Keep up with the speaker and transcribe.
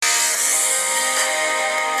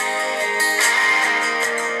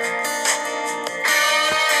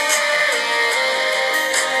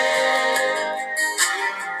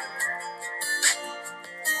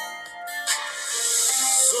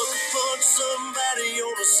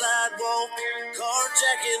a sidewalk,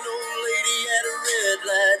 carjacking old lady at a red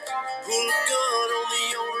light, pull a gun on the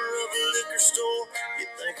owner of a liquor store. You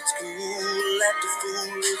think it's cool, act a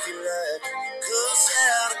fool if you like, cuss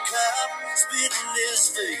out a cop, spit in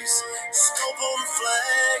his face, stomp on the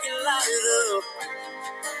flag and light it up.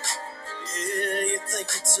 Yeah, you think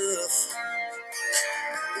you're tough.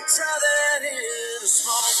 Try that in a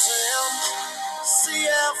small town, see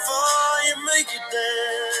how far you make it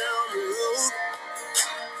down the road.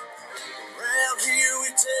 Around here we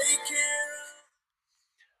take care of.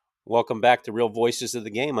 Welcome back to Real Voices of the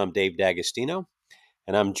Game. I'm Dave Dagostino,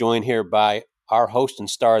 and I'm joined here by our host and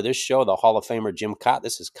star of this show, the Hall of Famer Jim Kaat.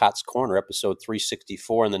 This is Kaat's Korner, episode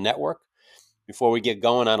 364 in the network. Before we get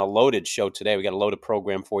going on a loaded show today, we got a loaded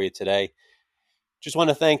program for you today. Just want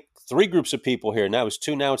to thank three groups of people here. Now it's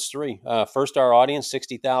two, now it's three. First, our audience,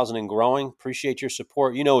 60,000 and growing. Appreciate your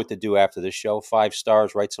support. You know what to do after this show. 5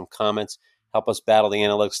 stars, write some comments, help us battle the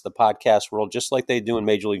analytics of the podcast world, just like they do in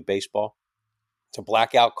Major League Baseball. To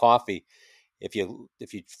Blackout Coffee. If you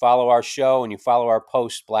follow our show and you follow our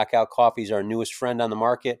posts, Blackout Coffee is our newest friend on the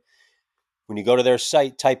market. When you go to their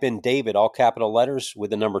site, type in David, all capital letters, with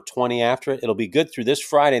the number 20 after it. It'll be good through this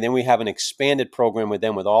Friday. Then we have an expanded program with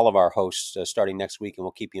them with all of our hosts starting next week, and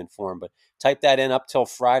we'll keep you informed. But type that in up till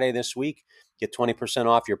Friday this week. Get 20%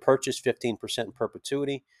 off your purchase, 15% in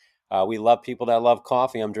perpetuity. We love people that love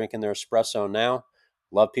coffee. I'm drinking their espresso now.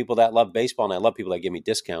 Love people that love baseball, and I love people that give me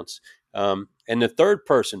discounts. And the third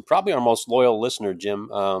person, probably our most loyal listener, Jim,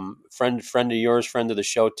 friend of yours, friend of the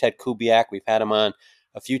show, Ted Kubiak. We've had him on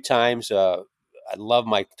a few times. I love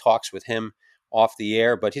my talks with him off the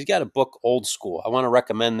air, but he's got a book, Old School. I want to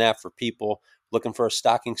recommend that for people looking for a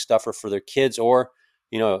stocking stuffer for their kids or,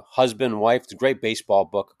 husband, wife. It's a great baseball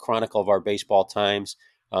book, a chronicle of our baseball times.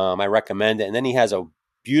 I recommend it. And then he has a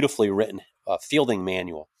beautifully written fielding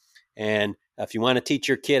manual. And if you want to teach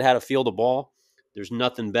your kid how to field a ball, there's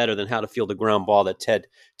nothing better than how to field a ground ball that Ted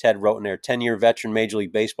wrote in there. 10-year veteran, Major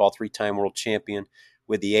League Baseball, 3-time world champion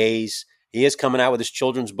with the A's. He is coming out with his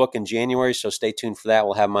children's book in January, so stay tuned for that.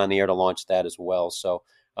 We'll have him on the air to launch that as well. So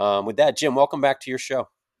with that, Jim, welcome back to your show.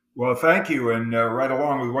 Well, thank you. And right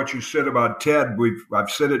along with what you said about Ted,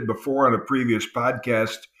 I've said it before on a previous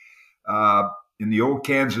podcast. In the old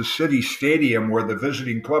Kansas City Stadium, where the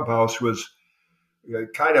visiting clubhouse was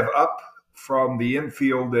kind of up from the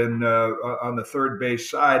infield and on the third base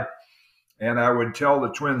side, and I would tell the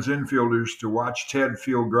Twins infielders to watch Ted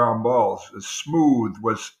field ground balls. Smooth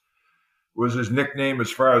was his nickname as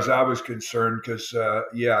far as I was concerned, because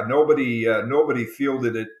nobody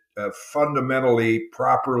fielded it fundamentally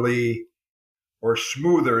properly or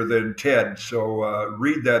smoother than Ted. So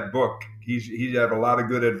read that book. He'd have a lot of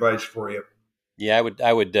good advice for you. Yeah,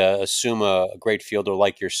 I would assume a great fielder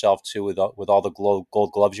like yourself too, with all the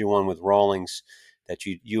gold gloves you won with Rawlings, that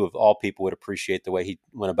you of all people would appreciate the way he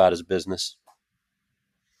went about his business.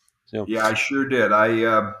 So yeah, I sure did.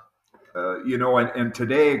 And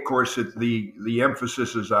today, of course, the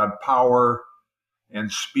emphasis is on power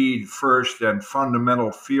and speed first and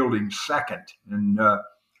fundamental fielding second. And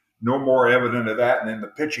no more evident of that than in the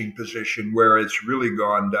pitching position, where it's really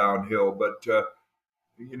gone downhill. But,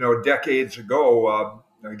 decades ago,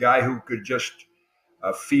 a guy who could just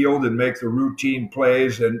field and make the routine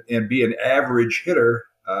plays and be an average hitter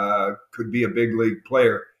could be a big league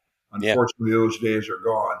player. Unfortunately, Those days are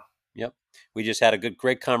gone. Yep. We just had a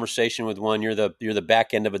great conversation with one. You're the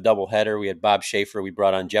back end of a doubleheader. We had Bob Schaefer. We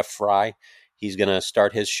brought on Jeff Fry. He's going to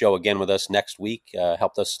start his show again with us next week.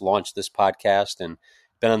 Helped us launch this podcast and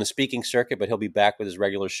been on the speaking circuit, but he'll be back with his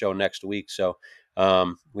regular show next week. So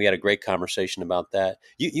we had a great conversation about that.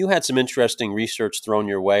 You had some interesting research thrown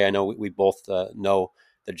your way. I know we both know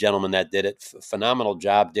the gentleman that did it. Phenomenal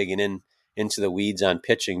job digging into the weeds on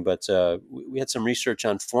pitching, but we had some research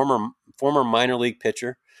on former minor league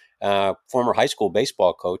pitcher, former high school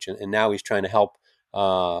baseball coach, and now he's trying to help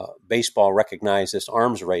baseball recognize this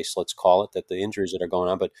arms race, let's call it, that the injuries that are going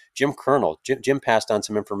on. But Jim Curnal, Jim passed on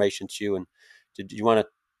some information to you, and did you want to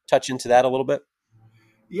touch into that a little bit?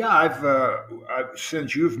 Yeah, I've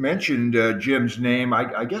since you've mentioned Jim's name,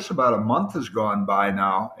 I guess about a month has gone by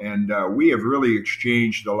now, and we have really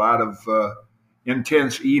exchanged a lot of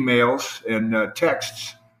intense emails and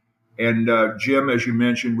texts. And Jim, as you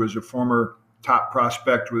mentioned, was a former top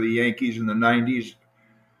prospect with the Yankees in the 90s,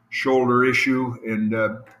 shoulder issue, and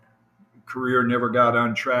career never got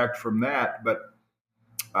on track from that. But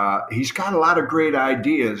he's got a lot of great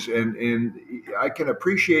ideas, and I can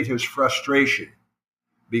appreciate his frustration,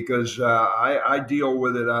 because I dealt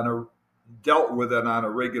with it on a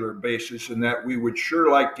regular basis, and that we would sure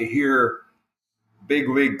like to hear big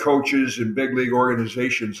league coaches and big league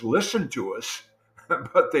organizations listen to us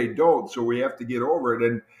but they don't. So we have to get over it.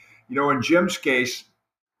 And, in Jim's case,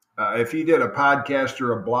 if he did a podcast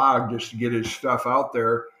or a blog just to get his stuff out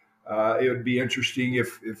there, it would be interesting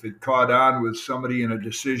if it caught on with somebody in a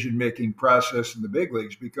decision-making process in the big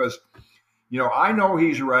leagues, because, I know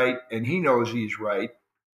he's right and he knows he's right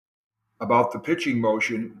about the pitching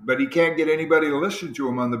motion, but he can't get anybody to listen to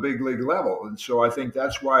him on the big league level. And so I think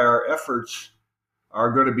that's why our efforts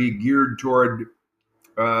are going to be geared toward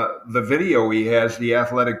the video he has, the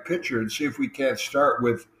athletic pitcher, and see if we can't start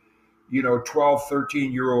with 12,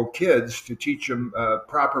 13-year-old kids to teach them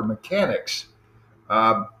proper mechanics.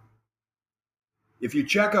 If you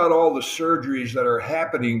check out all the surgeries that are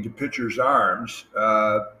happening to pitchers' arms,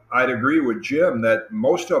 I'd agree with Jim that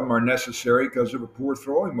most of them are necessary because of a poor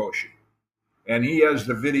throwing motion. And he has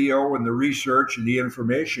the video and the research and the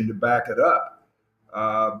information to back it up.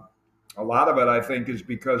 A lot of it, I think, is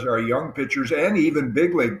because our young pitchers and even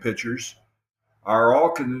big league pitchers are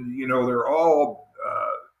all, they're all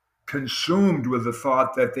consumed with the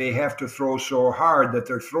thought that they have to throw so hard that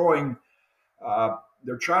they're trying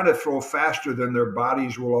to throw faster than their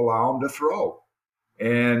bodies will allow them to throw.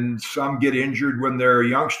 And some get injured when they're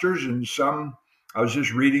youngsters, and some, I was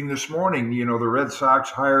just reading this morning, the Red Sox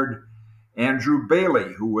hired Andrew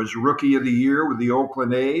Bailey, who was Rookie of the Year with the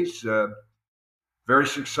Oakland A's, very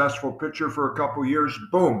successful pitcher for a couple years.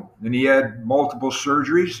 Boom. And he had multiple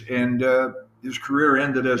surgeries, and his career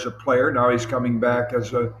ended as a player. Now he's coming back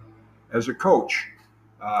as a coach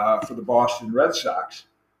for the Boston Red Sox.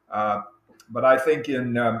 But I think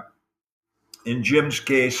in Jim's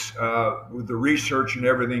case, with the research and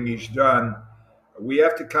everything he's done, we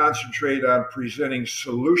have to concentrate on presenting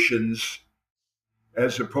solutions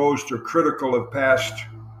as opposed to critical of past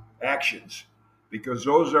actions, because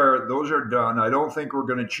those are done. I don't think we're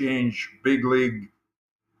going to change big league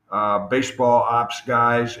baseball ops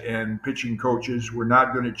guys and pitching coaches. We're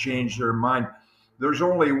not going to change their mind. There's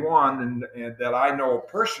only one, and that I know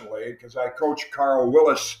personally, because I coached Carl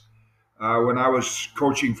Willis when I was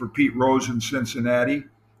coaching for Pete Rose in Cincinnati.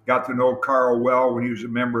 Got to know Carl well when he was a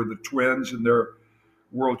member of the Twins in their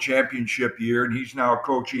World Championship year, and he's now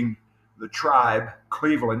coaching the Tribe,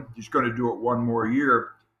 Cleveland. He's going to do it one more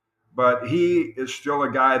year. But he is still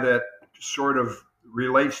a guy that sort of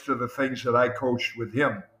relates to the things that I coached with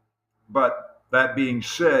him. But that being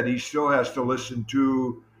said, he still has to listen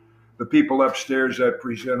to the people upstairs that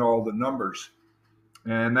present all the numbers.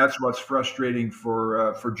 And that's what's frustrating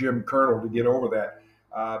for Jim Curnal to get over that.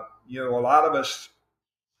 A lot of us,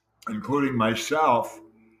 including myself,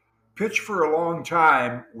 pitched for a long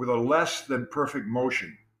time with a less than perfect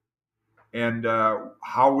motion. And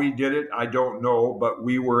how we did it, I don't know, but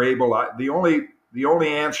we were able. The only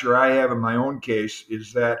answer I have in my own case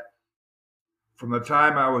is that from the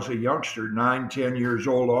time I was a youngster, 9, 10 years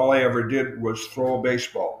old, all I ever did was throw a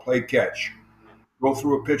baseball, play catch, go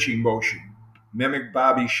through a pitching motion, mimic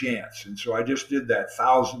Bobby Shantz. And so I just did that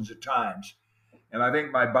thousands of times. And I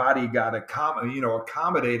think my body got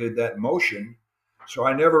accommodated that motion. So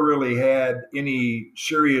I never really had any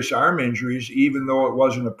serious arm injuries, even though it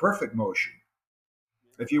wasn't a perfect motion.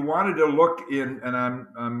 If you wanted to look in, and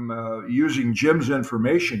I'm using Jim's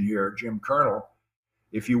information here, Jim Curnal,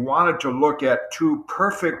 if you wanted to look at two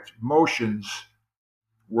perfect motions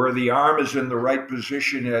where the arm is in the right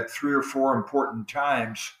position at 3 or 4 important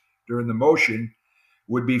times during the motion,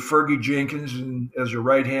 would be Fergie Jenkins as a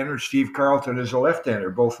right-hander, Steve Carlton as a left-hander,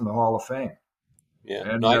 both in the Hall of Fame. Yeah.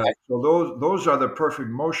 And so those are the perfect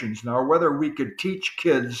motions. Now, whether we could teach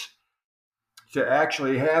kids to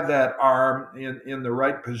actually have that arm in the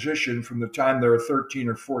right position from the time they're 13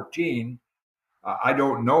 or 14, I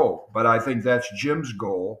don't know. But I think that's Jim's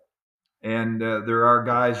goal. And there are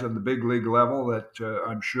guys on the big league level that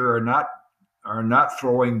I'm sure are not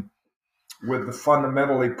throwing with the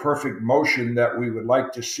fundamentally perfect motion that we would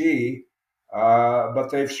like to see, but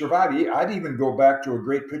they've survived. I'd even go back to a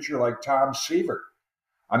great pitcher like Tom Seaver.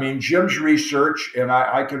 I mean, Jim's research, and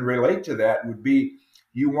I can relate to that, would be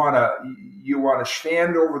you want to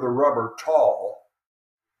stand over the rubber tall,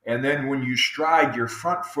 and then when you stride, your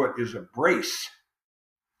front foot is a brace.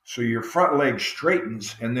 So your front leg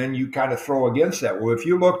straightens, and then you kind of throw against that. Well, if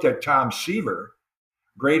you looked at Tom Seaver,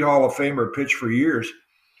 great Hall of Famer, pitched for years,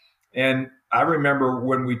 and I remember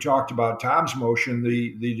when we talked about Tom's motion,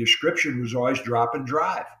 the description was always drop and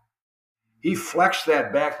drive. He flexed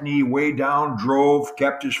that back knee way down, drove,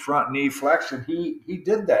 kept his front knee flexed, and he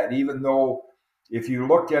did that, even though if you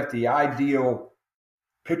looked at the ideal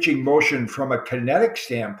pitching motion from a kinetic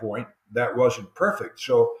standpoint, that wasn't perfect.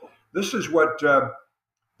 So this is what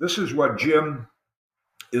Jim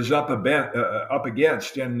is up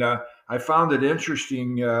against. And I found it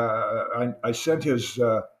interesting. I sent his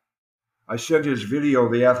video,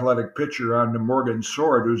 the athletic pitcher, on to Morgan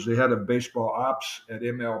Sword, who's the head of baseball ops at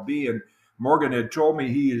MLB, and Morgan had told me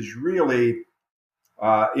he is really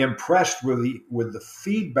impressed with the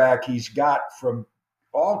feedback he's got from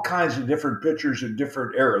all kinds of different pitchers in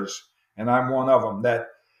different eras, and I'm one of them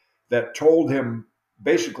that told him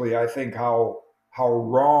basically, I think, how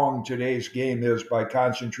wrong today's game is by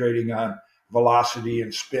concentrating on velocity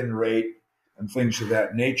and spin rate and things of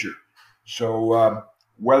that nature. So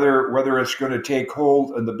whether it's going to take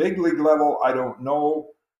hold in the big league level, I don't know,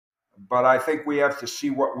 but I think we have to see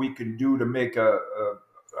what we can do to make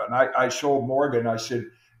and I told Morgan, I said,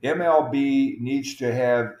 MLB needs to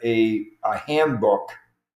have a handbook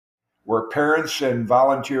where parents and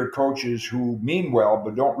volunteer coaches who mean well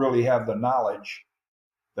but don't really have the knowledge,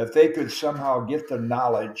 that they could somehow get the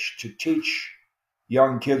knowledge to teach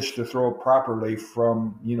young kids to throw properly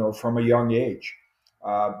from a young age.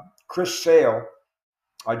 Chris Sale,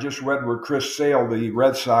 I just read where Chris Sale, the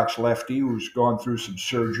Red Sox lefty, who's gone through some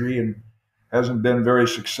surgery and hasn't been very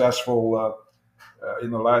successful in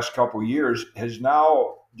the last couple of years, has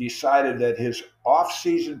now decided that his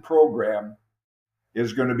off-season program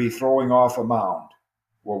is going to be throwing off a mound.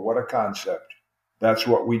 Well, what a concept. That's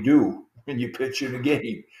what we do when you pitch in a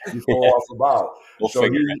game. You throw off a mound. So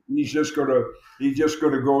he's just going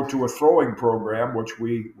to go to a throwing program, which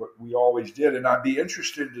we always did. And I'd be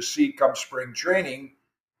interested to see come spring training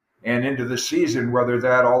and into the season whether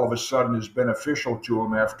that all of a sudden is beneficial to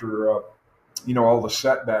him after all the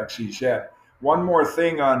setbacks he's had. One more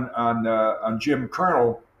thing on Jim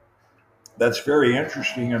Curnal that's very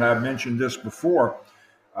interesting, and I've mentioned this before.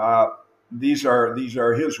 These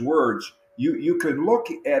are his words. You can look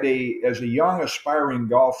at as a young aspiring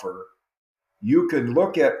golfer, you can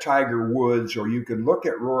look at Tiger Woods or you can look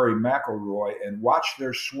at Rory McIlroy and watch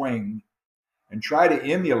their swing and try to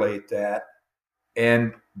emulate that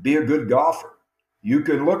and be a good golfer. You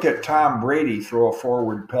can look at Tom Brady throw a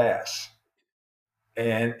forward pass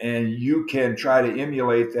and you can try to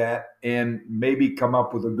emulate that and maybe come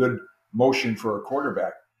up with a good motion for a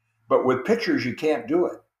quarterback. But with pitchers, you can't do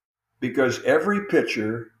it because every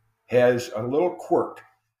pitcher has a little quirk.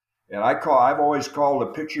 And I've always called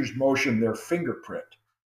a pitcher's motion their fingerprint.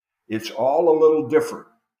 It's all a little different.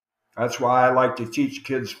 That's why I like to teach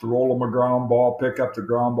kids to roll them a ground ball, pick up the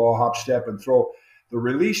ground ball, hop, step, and throw. The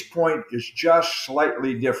release point is just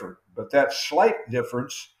slightly different, but that slight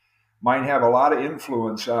difference might have a lot of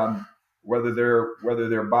influence on whether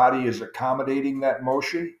their body is accommodating that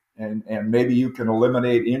motion, and maybe you can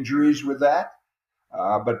eliminate injuries with that.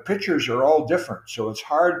 But pitchers are all different, so it's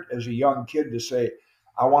hard as a young kid to say,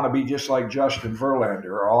 I want to be just like Justin Verlander,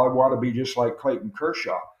 or I want to be just like Clayton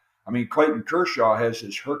Kershaw. I mean, Clayton Kershaw has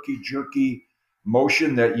this herky-jerky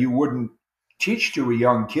motion that you wouldn't teach to a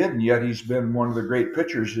young kid, and yet he's been one of the great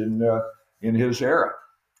pitchers in his era.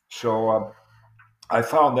 So I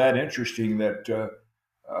found that interesting, that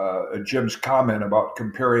Jim's comment about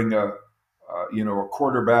comparing a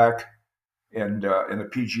quarterback and a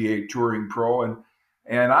PGA Touring pro,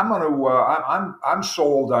 and I'm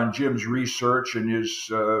sold on Jim's research and his.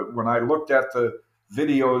 When I looked at the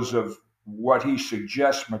videos of what he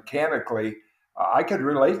suggests mechanically, I could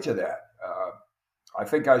relate to that. I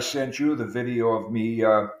think I sent you the video of me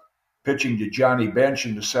pitching to Johnny Bench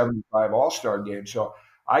in the '75 All-Star game. So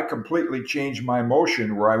I completely changed my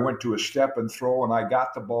motion where I went to a step and throw, and I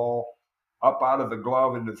got the ball up out of the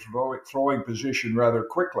glove into throwing position rather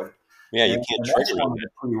quickly. Yeah, you can't trigger that's one of the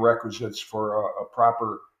prerequisites for a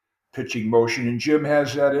proper pitching motion, and Jim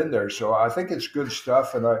has that in there. So I think it's good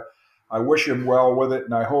stuff, and I wish him well with it,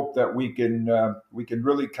 and I hope that we can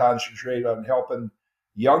really concentrate on helping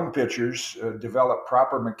young pitchers develop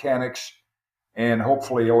proper mechanics and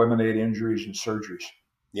hopefully eliminate injuries and surgeries.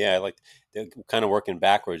 Yeah, like kind of working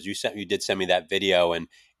backwards. You did send me that video, and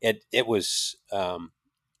it was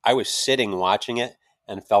I was sitting watching it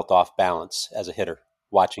and felt off balance as a hitter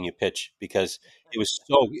watching you pitch because it was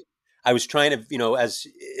so. I was trying to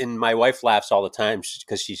and my wife laughs all the time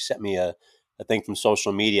because she sent me a thing from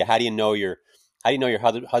social media. How do you know your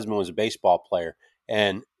husband was a baseball player?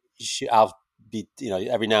 And I'll be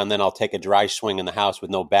every now and then I'll take a dry swing in the house with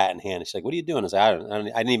no bat in hand. She's like, "What are you doing?" I was like, I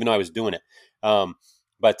didn't even know I was doing it.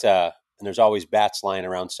 But and there's always bats lying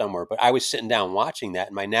around somewhere. But I was sitting down watching that,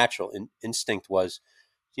 and my natural instinct was,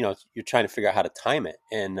 you're trying to figure out how to time it,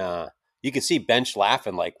 and you could see Bench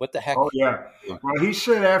laughing, like, "What the heck?" Oh yeah. Well, he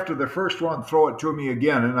said after the first one, throw it to me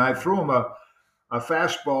again, and I threw him a a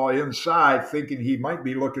fastball inside, thinking he might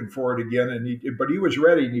be looking for it again, but he was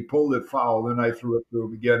ready and he pulled it foul. Then I threw it to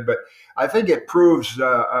him again. But I think it proves.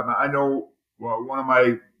 I know one of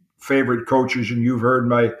my favorite coaches, and you've heard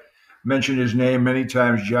my mention his name many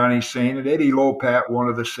times, Johnny Sain and Eddie Lopat, one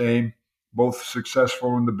of the same, both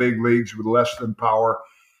successful in the big leagues with less than power.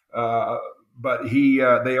 But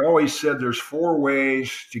they always said there's four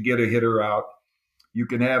ways to get a hitter out. You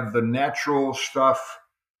can have the natural stuff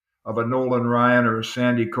of a Nolan Ryan or a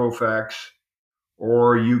Sandy Koufax,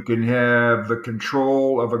 or you can have the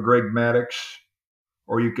control of a Greg Maddux,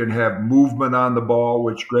 or you can have movement on the ball,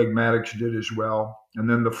 which Greg Maddux did as well. And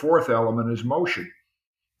then the fourth element is motion.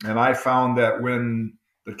 And I found that when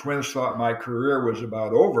the Twins thought my career was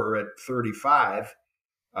about over at 35,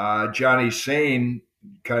 Johnny Sain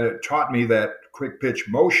kind of taught me that quick pitch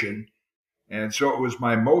motion. And so it was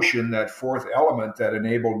my motion, that fourth element, that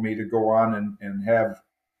enabled me to go on and have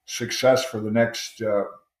success for the next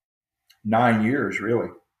 9 years, really.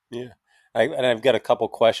 Yeah. And I've got a couple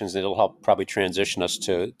questions that'll help probably transition us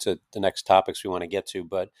to the next topics we want to get to.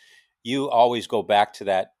 But you always go back to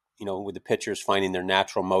that, with the pitchers finding their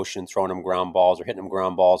natural motion, throwing them ground balls or hitting them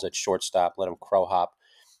ground balls at shortstop, let them crow hop.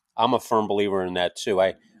 I'm a firm believer in that too.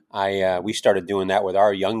 We started doing that with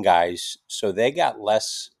our young guys, so they got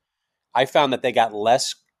less. I found that they got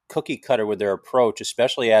less cookie cutter with their approach,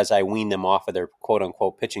 especially as I weaned them off of their quote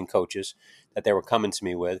unquote pitching coaches that they were coming to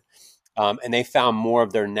me with. And they found more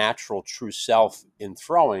of their natural true self in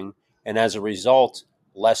throwing. And as a result,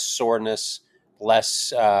 less soreness,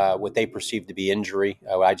 less what they perceived to be injury.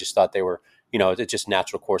 I just thought they were, it's just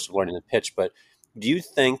natural course of learning to pitch. But do you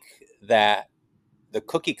think that the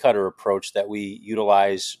cookie cutter approach that we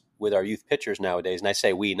utilize with our youth pitchers nowadays, and I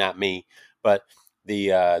say we, not me, but the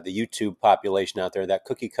YouTube population out there, that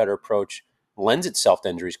cookie cutter approach lends itself to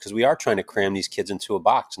injuries because we are trying to cram these kids into a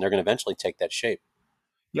box and they're going to eventually take that shape.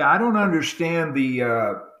 Yeah, I don't understand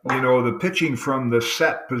the pitching from the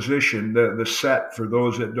set position. The set, for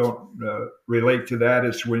those that don't relate to that,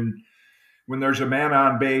 is when there's a man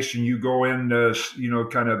on base and you go in,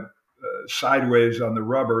 kind of sideways on the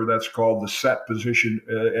rubber. That's called the set position,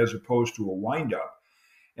 as opposed to a windup.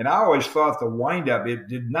 And I always thought the windup, it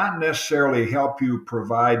did not necessarily help you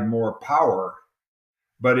provide more power,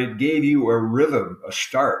 but it gave you a rhythm, a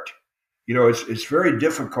start. It's very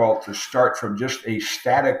difficult to start from just a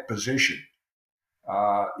static position.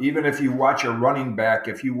 Even if you watch a running back,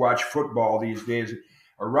 if you watch football these days,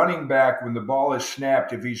 a running back, when the ball is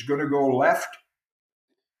snapped, if he's going to go left,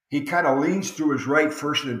 he kind of leans through his right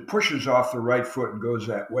first and then pushes off the right foot and goes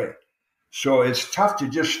that way. So it's tough to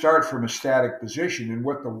just start from a static position. And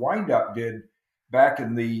what the windup did back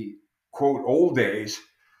in the, quote, old days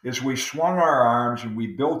is we swung our arms and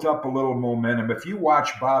we built up a little momentum. If you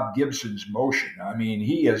watch Bob Gibson's motion, I mean,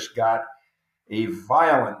 he has got a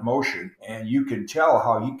violent motion, and you can tell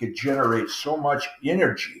how he could generate so much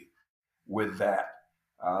energy with that.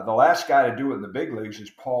 The last guy to do it in the big leagues is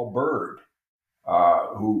Paul Byrd,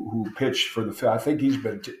 who pitched for I think he's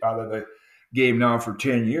been out of the game now for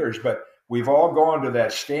 10 years, but we've all gone to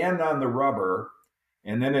that stand on the rubber,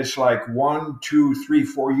 and then it's like 1, 2, 3,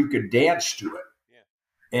 4, you could dance to it.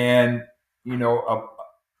 And,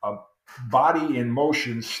 a body in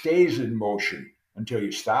motion stays in motion until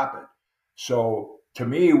you stop it. So to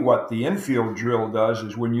me, what the infield drill does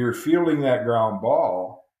is when you're fielding that ground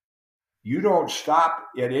ball, you don't stop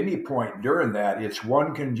at any point during that. It's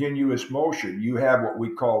one continuous motion. You have what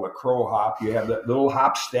we call a crow hop. You have that little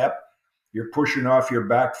hop step. You're pushing off your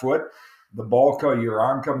back foot. The ball, your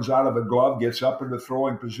arm comes out of the glove, gets up into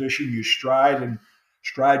throwing position. You stride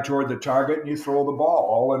toward the target, and you throw the ball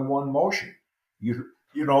all in one motion. You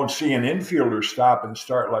don't see an infielder stop and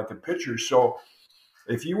start like a pitcher. So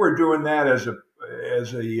if you were doing that as a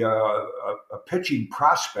pitching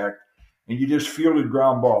prospect, and you just fielded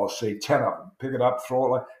ground balls, say 10 of them, pick it up,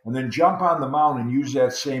 throw it, and then jump on the mound and use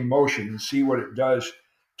that same motion and see what it does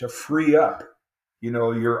to free up,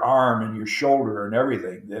 your arm and your shoulder and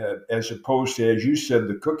everything, as opposed to, as you said,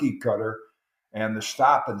 the cookie cutter and the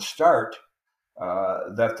stop and start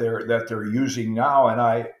that they're using now. And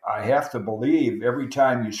I have to believe every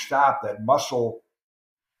time you stop, that muscle,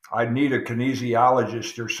 I'd need a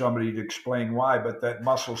kinesiologist or somebody to explain why, but that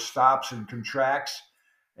muscle stops and contracts,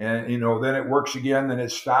 and then it works again, then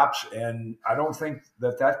it stops. And I don't think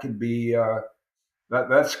that can be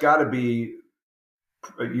that's got to be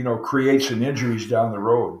create some injuries down the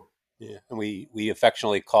road. Yeah, and we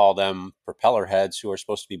affectionately call them propeller heads, who are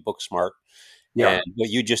supposed to be book smart. Yeah. And what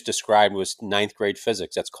you just described was ninth grade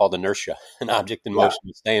physics. That's called inertia. An object in motion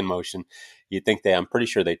will stay in motion. I'm pretty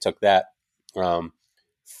sure they took that, and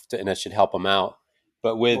that should help them out.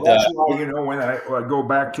 But Well, with that's why, when I go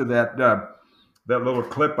back to that little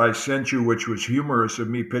clip I sent you, which was humorous of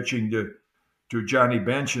me pitching to Johnny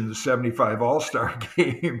Bench in the '75 All-Star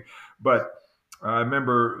game. But I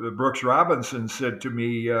remember Brooks Robinson said to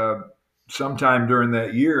me sometime during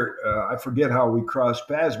that year, I forget how we crossed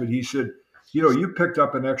paths, but he said, you picked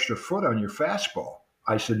up an extra foot on your fastball.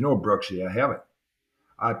 I said, no, Brooksy, I haven't.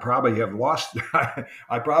 I probably have lost.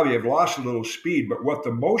 I probably have lost a little speed, but what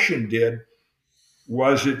the motion did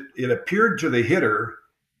was it appeared to the hitter,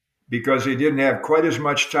 because they didn't have quite as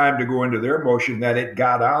much time to go into their motion, that it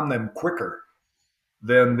got on them quicker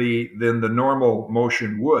than the normal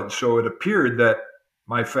motion would. So it appeared that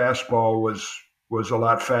my fastball was a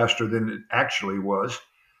lot faster than it actually was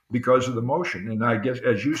because of the motion. And I guess,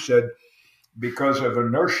 as you said, because of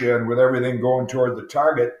inertia and with everything going toward the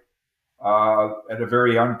target in a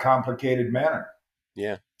very uncomplicated manner.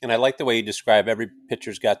 Yeah. And I like the way you describe every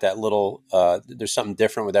pitcher's got that little, there's something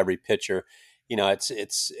different with every pitcher.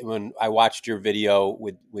 It's when I watched your video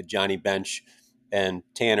with Johnny Bench, and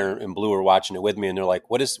Tanner and Blue were watching it with me, and they're like,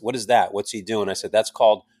 what is that? What's he doing? I said, that's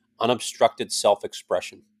called unobstructed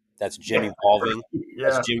self-expression. That's Jim evolving.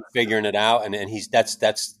 That's Yeah. Jim figuring it out. And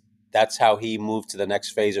that's how he moved to the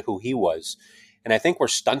next phase of who he was. And I think we're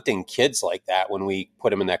stunting kids like that when we put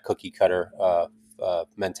them in that cookie cutter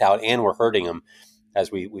mentality, and we're hurting them,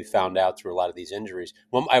 as we found out through a lot of these injuries.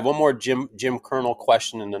 Well, I have one more Jim Curnal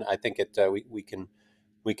question, and then I think we can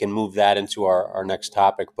move that into our next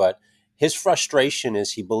topic. But his frustration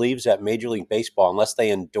is he believes that Major League Baseball, unless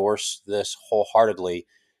they endorse this wholeheartedly,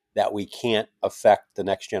 that we can't affect the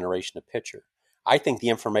next generation of pitcher. I think the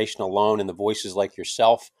information alone and the voices like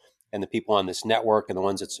yourself and the people on this network and the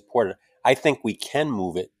ones that support it, I think we can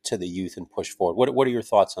move it to the youth and push forward. What are your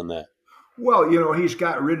thoughts on that? Well, he's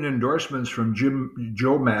got written endorsements from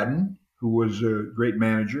Joe Madden, who was a great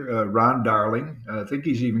manager, Ron Darling. I think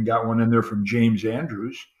he's even got one in there from James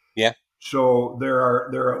Andrews. Yeah. So there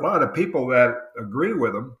are a lot of people that agree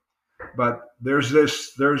with him, but there's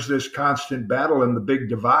this constant battle and the big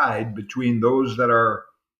divide between those that are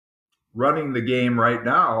running the game right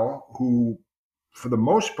now, who, for the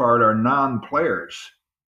most part, are non-players,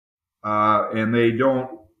 and they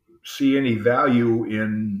don't see any value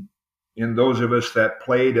in those of us that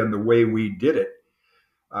played and the way we did it.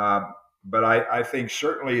 But I think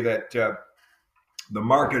certainly that the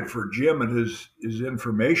market for Jim and his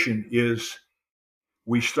information is,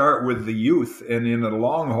 we start with the youth, and in the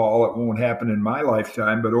long haul, it won't happen in my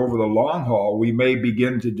lifetime, but over the long haul, we may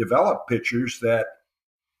begin to develop pitchers that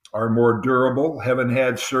are more durable, haven't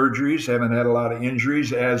had surgeries, haven't had a lot of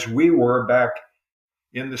injuries, as we were back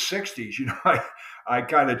in the 60s. I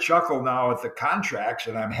kind of chuckle now at the contracts,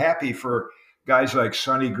 and I'm happy for guys like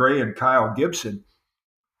Sonny Gray and Kyle Gibson.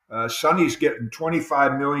 Sonny's getting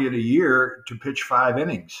 $25 million a year to pitch 5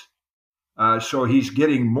 innings. So he's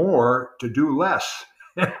getting more to do less.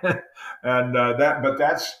 But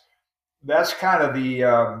that's kind of the,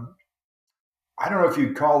 I don't know if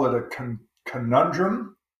you'd call it a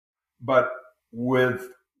conundrum, but with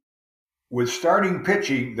starting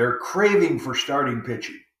pitching, they're craving for starting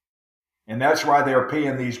pitching. And that's why they're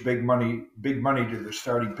paying these big money to the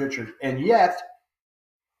starting pitchers. And yet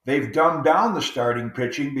they've dumbed down the starting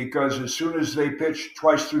pitching, because as soon as they pitch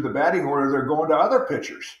twice through the batting order, they're going to other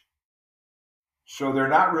pitchers. So they're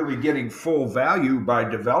not really getting full value by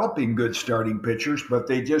developing good starting pitchers, but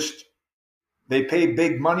they pay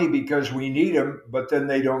big money because we need them, but then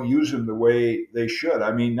they don't use them the way they should.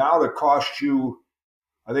 I mean, now the cost you,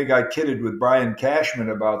 I think I kidded with Brian Cashman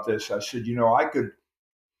about this. I said,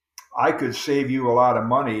 I could save you a lot of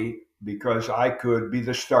money, because I could be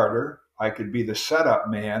the starter, I could be the setup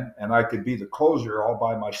man, and I could be the closer all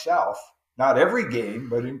by myself. Not every game,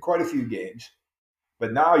 but in quite a few games.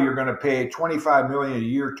 But now you're going to pay $25 million a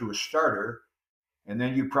year to a starter, and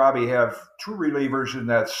then you probably have 2 relievers in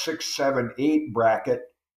that 6, 7, 8 bracket,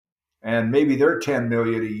 and maybe they're $10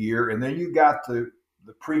 million a year, and then you got the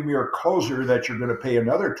premier closer that you're going to pay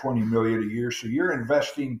another $20 million a year. So you're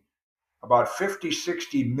investing about 50,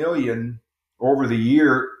 60 million over the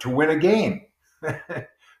year to win a game.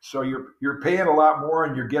 So you're paying a lot more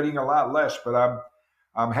and you're getting a lot less. But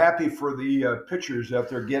I'm happy for the pitchers that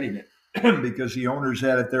they're getting it, because the owners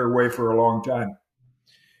had it their way for a long time.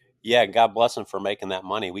 Yeah, God bless them for making that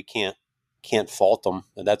money. We can't fault them.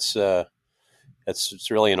 That's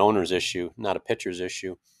it's really an owner's issue, not a pitcher's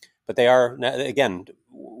issue. But they are, again,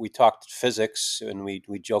 we talked physics and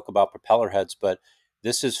we joke about propeller heads, but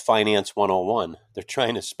this is finance 101. They're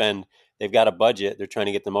trying to spend, they've got a budget, they're trying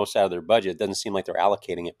to get the most out of their budget. It doesn't seem like they're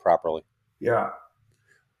allocating it properly. Yeah.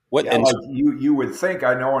 What? Like you would think,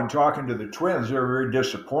 I know in talking to the Twins, they're very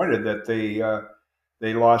disappointed that they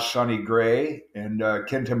They lost Sonny Gray, and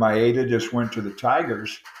Kenta Maeda just went to the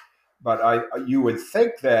Tigers. But you would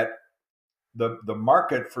think that the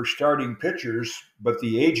market for starting pitchers, but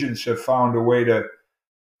the agents have found a way to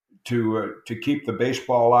keep the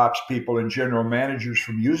baseball ops people and general managers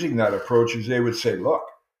from using that approach. Is they would say, look,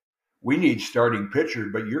 we need starting pitcher,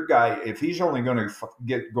 but your guy, if he's only going to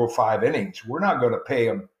go 5 innings, we're not going to pay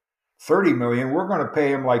him $30 million. We're going to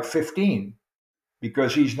pay him like 15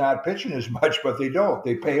 because he's not pitching as much. But they don't.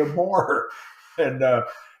 They pay him more, and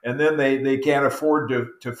then they can't afford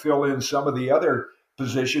to fill in some of the other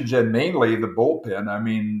positions, and mainly the bullpen. I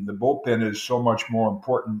mean, the bullpen is so much more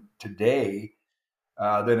important today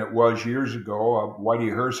than it was years ago.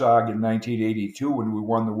 Whitey Herzog in 1982, when we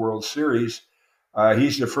won the World Series,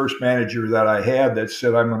 he's the first manager that I had that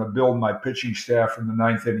said, I'm going to build my pitching staff from the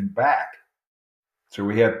 9th inning back. So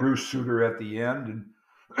we had Bruce Sutter at the end,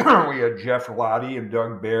 and we had Jeff Lottie and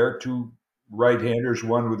Doug Bear, 2 right-handers,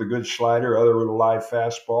 one with a good slider, other with a live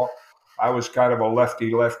fastball. I was kind of a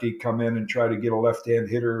lefty come in and try to get a left-hand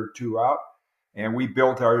hitter or 2 out. And we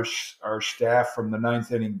built our staff from the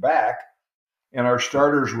 9th inning back, and our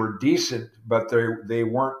starters were decent, but they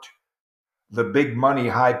weren't the big money,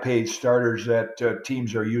 high paid starters that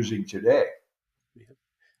teams are using today.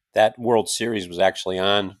 That World Series was actually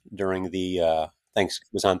on during the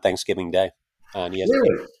was on Thanksgiving Day on ESPN.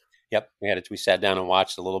 Really? Yep, we sat down and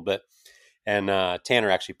watched a little bit, and Tanner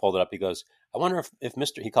actually pulled it up. He goes, "I wonder if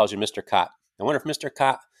Mr. He calls you Mr. Kaat. I wonder if Mr.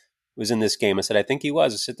 Kaat was in this game." I said, "I think he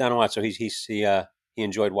was." I sit down and watch. So he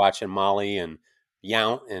enjoyed watching Molly and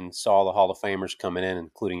Yount and saw the Hall of Famers coming in,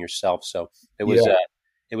 including yourself. So it was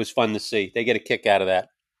it was fun to see. They get a kick out of that,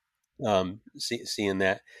 seeing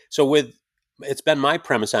that. So it's been my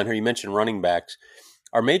premise on here. You mentioned running backs.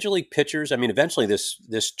 Are major league pitchers? I mean, eventually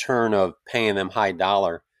this turn of paying them high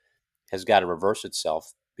dollar has got to reverse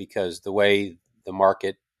itself, because the way the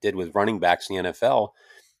market did with running backs in the NFL,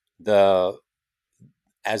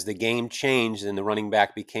 as the game changed and the running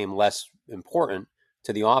back became less important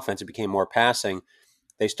to the offense, it became more passing.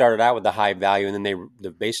 They started out with the high value, and then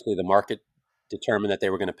basically the market determined that they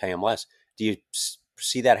were going to pay them less. Do you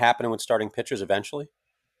see that happening with starting pitchers eventually?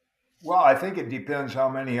 Well, I think it depends how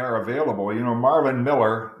many are available. You know, Marvin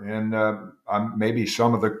Miller and maybe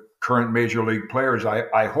some of the current major league players,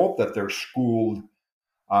 I hope that they're schooled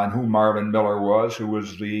on who Marvin Miller was, who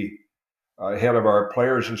was the head of our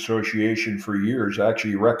Players Association for years,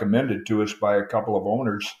 actually recommended to us by a couple of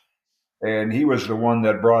owners. And he was the one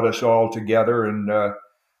that brought us all together and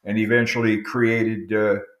eventually created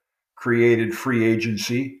free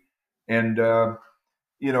agency. And, I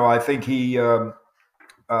think he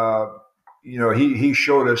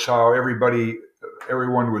showed us how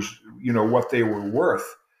everyone was, what they were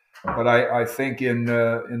worth. But I think in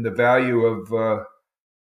the value of,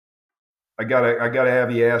 I gotta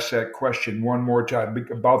have you ask that question one more time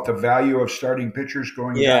about the value of starting pitchers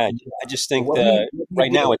going down. Yeah, I just think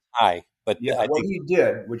right now it's high. But I think he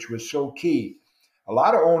did, which was so key. A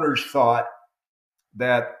lot of owners thought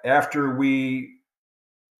that after free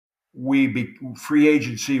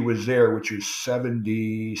agency was there, which was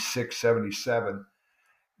 76, 77,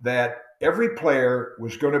 that every player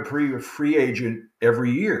was going to be a free agent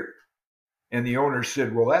every year. And the owner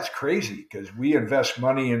said, well, that's crazy because we invest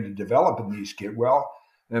money into developing these kids. Well,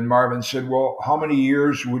 then Marvin said, well, how many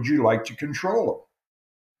years would you like to control them?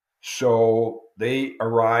 So they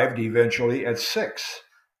arrived eventually at 6.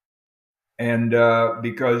 And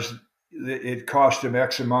because it cost him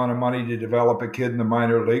X amount of money to develop a kid in the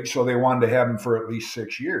minor league, so they wanted to have him for at least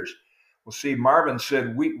 6 years. Well, see, Marvin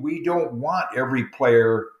said, we don't want every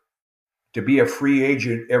player to be a free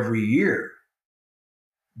agent every year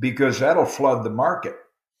because that'll flood the market.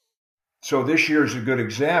 So this year's a good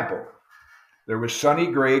example. There was Sonny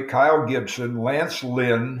Gray, Kyle Gibson, Lance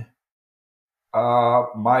Lynn,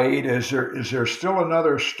 Maeda. Is there still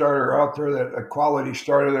another starter out there, a quality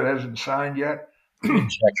starter that hasn't signed yet?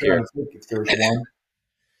 Check here. I think if there's one.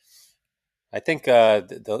 I think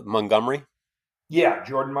the Montgomery. Yeah,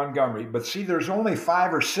 Jordan Montgomery. But see, there's only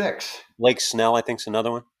 5 or 6. Blake Snell, I think, is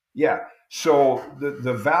another one. Yeah. So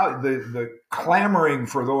the value, the clamoring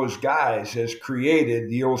for those guys has created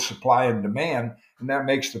the old supply and demand, and that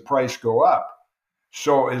makes the price go up.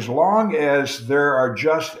 So as long as there are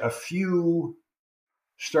just a few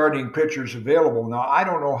starting pitchers available, now I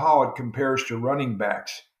don't know how it compares to running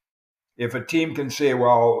backs. If a team can say,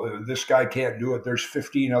 well, this guy can't do it, there's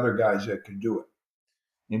 15 other guys that can do it.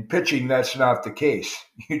 In pitching, that's not the case.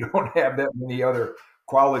 You don't have that many other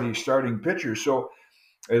quality starting pitchers. So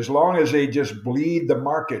as long as they just bleed the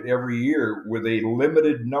market every year with a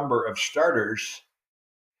limited number of starters,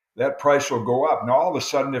 that price will go up. And all of a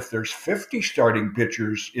sudden, if there's 50 starting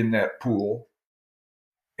pitchers in that pool,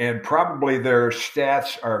 and probably their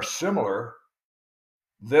stats are similar,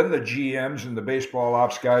 then the GMs and the baseball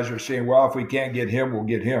ops guys are saying, well, if we can't get him, we'll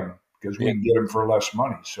get him because we can get him for less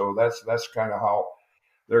money. So that's kind of how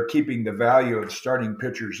they're keeping the value of starting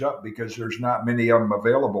pitchers up, because there's not many of them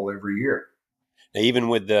available every year. Now, even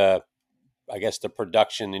with the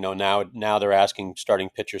production, now they're asking starting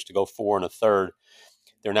pitchers to go 4 1/3.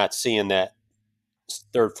 They're not seeing that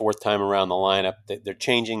third, fourth time around the lineup. They're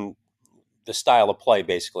changing the style of play,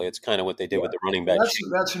 basically. It's kind of what they did with the running back.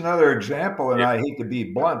 That's another example, and I hate to be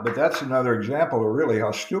blunt, but that's another example of really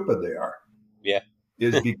how stupid they are. Yeah.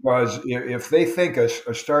 Is because if they think a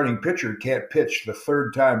starting pitcher can't pitch the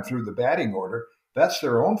third time through the batting order, that's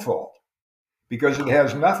their own fault, because it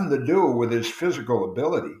has nothing to do with his physical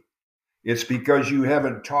ability. It's because you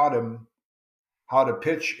haven't taught him how to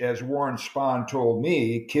pitch. As Warren Spahn told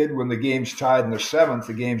me, kid, when the game's tied in the seventh,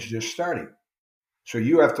 the game's just starting. So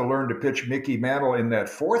you have to learn to pitch Mickey Mantle in that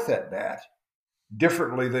fourth at-bat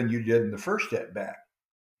differently than you did in the first at-bat.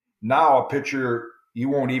 Now a pitcher, you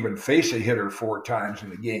won't even face a hitter 4 times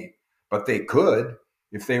in the game, but they could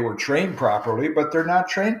if they were trained properly, but they're not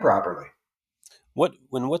trained properly.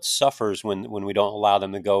 What suffers when we don't allow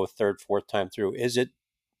them to go third, fourth time through? Is it,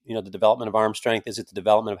 the development of arm strength? Is it the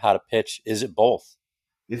development of how to pitch? Is it both?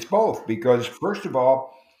 It's both, because first of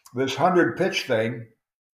all, this 100 pitch thing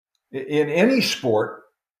in any sport,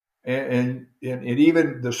 and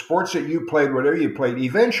even the sports that you played, whatever you played,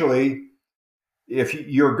 eventually, if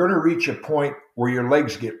you're going to reach a point where your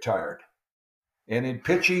legs get tired. And in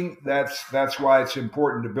pitching, that's why it's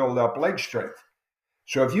important to build up leg strength.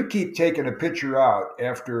 So if you keep taking a pitcher out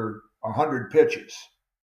after 100 pitches,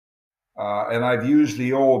 and I've used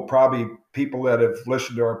the old, probably people that have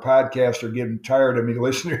listened to our podcast are getting tired of me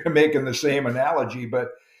listening to making the same analogy, but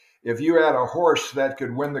if you had a horse that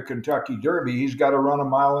could win the Kentucky Derby, he's got to run 1.25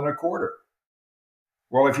 miles.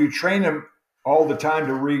 Well, if you train him all the time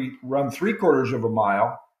to run 3/4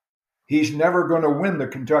 mile, he's never going to win the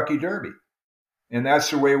Kentucky Derby. And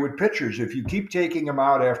that's the way with pitchers. If you keep taking them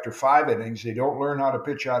out after 5 innings, they don't learn how to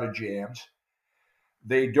pitch out of jams.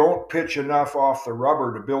 They don't pitch enough off the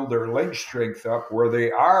rubber to build their leg strength up where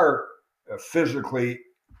they are physically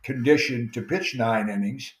conditioned to pitch 9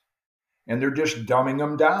 innings, and they're just dumbing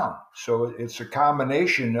them down. So it's a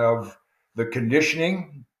combination of the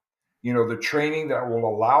conditioning, the training that will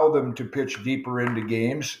allow them to pitch deeper into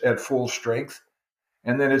games at full strength.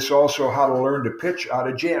 And then it's also how to learn to pitch out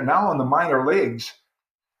of jam. Now in the minor leagues,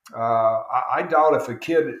 I doubt if a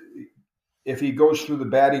kid, if he goes through the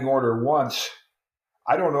batting order once,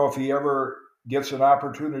 I don't know if he ever gets an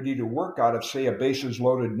opportunity to work out of, say, a bases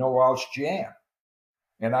loaded, no outs jam.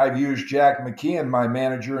 And I've used Jack McKeon, my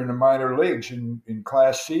manager in the minor leagues in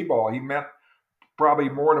Class C ball. He meant probably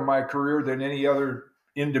more to my career than any other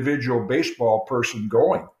individual baseball person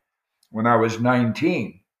going when I was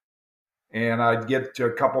 19. And I'd get a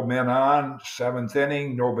couple men on, 7th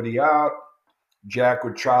inning, nobody out. Jack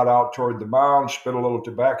would trot out toward the mound, spit a little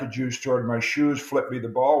tobacco juice toward my shoes, flip me the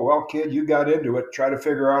ball. Well, kid, you got into it. Try to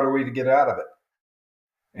figure out a way to get out of it.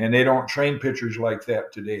 And they don't train pitchers like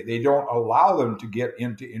that today. They don't allow them to get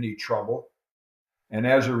into any trouble. And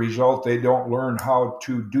as a result, they don't learn how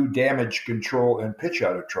to do damage control and pitch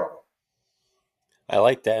out of trouble. I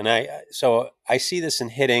like that. And so I see this in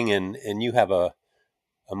hitting, and you have a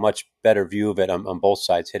much better view of it on both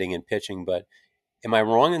sides, hitting and pitching. But am I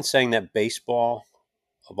wrong in saying that baseball,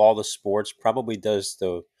 of all the sports, probably does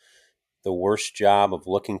the worst job of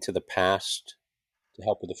looking to the past to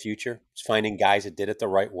help with the future? It's finding guys that did it the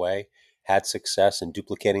right way, had success, and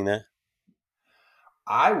duplicating that?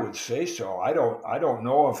 I would say so. I don't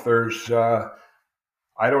know if there's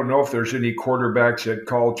any quarterbacks that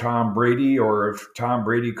called Tom Brady, or if Tom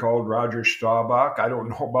Brady called Roger Staubach. I don't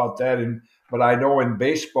know about that. But I know in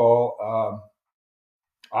baseball,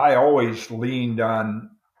 I always leaned on,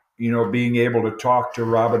 being able to talk to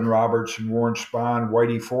Robin Roberts and Warren Spahn,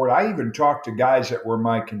 Whitey Ford. I even talked to guys that were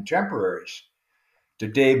my contemporaries, to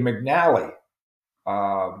Dave McNally,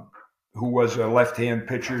 who was a left-hand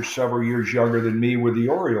pitcher several years younger than me with the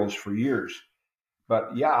Orioles for years.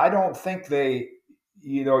 But yeah, I don't think they,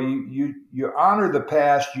 you honor the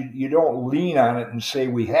past. You don't lean on it and say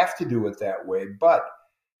we have to do it that way. But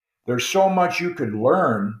there's so much you could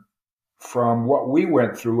learn from what we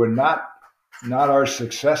went through, and not our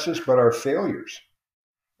successes, but our failures.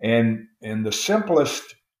 And the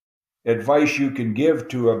simplest advice you can give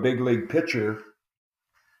to a big league pitcher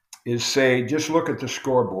is say, just look at the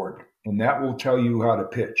scoreboard, and that will tell you how to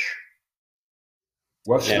pitch.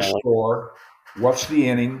 What's the score? What's the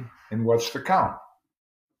inning? And what's the count?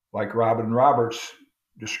 like Robin Roberts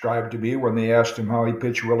described to me when they asked him how he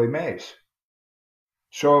pitched Willie Mays.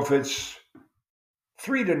 So if it's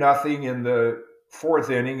 3-0 in the fourth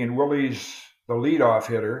inning and Willie's the leadoff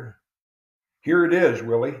hitter, here it is,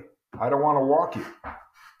 Willie. I don't want to walk you.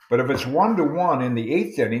 But if it's 1-1 in the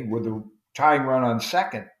eighth inning with the tying run on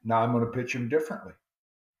second, now I'm going to pitch him differently.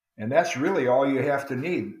 And that's really all you have to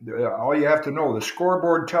need. All you have to know. The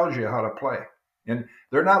scoreboard tells you how to play. And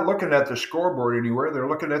they're not looking at the scoreboard anywhere. They're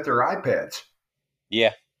looking at their iPads.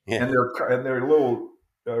 Yeah. And their little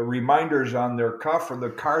reminders on their cuff or the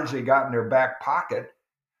cards they got in their back pocket,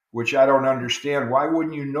 which I don't understand. Why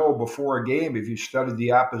wouldn't you know before a game if you studied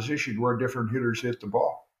the opposition where different hitters hit the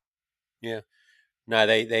ball? Yeah. No,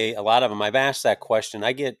 they a lot of them. I've asked that question.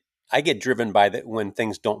 I get driven by that when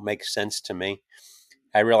things don't make sense to me.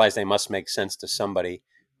 I realize they must make sense to somebody,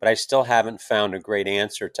 but I still haven't found a great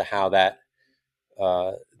answer to how that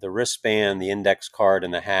the wristband, the index card,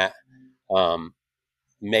 and the hat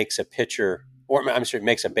makes a pitcher, or I'm sorry,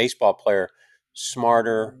 makes a baseball player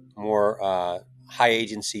smarter, more high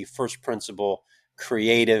agency, first principle,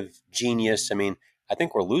 creative, genius. I mean, I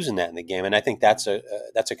think we're losing that in the game, and I think that's a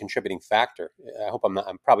contributing factor. I hope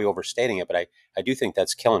I'm probably overstating it, but I do think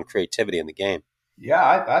that's killing creativity in the game. Yeah,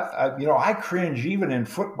 I cringe even in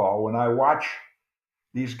football when I watch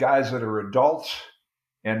these guys that are adults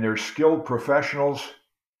and they're skilled professionals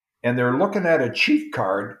and they're looking at a cheat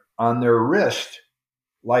card on their wrist.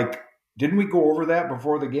 Like, didn't we go over that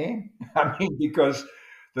before the game? I mean, because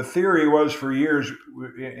the theory was for years,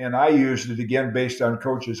 and I used it again based on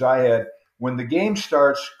coaches I had, when the game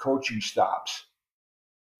starts, coaching stops.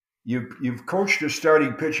 You've coached a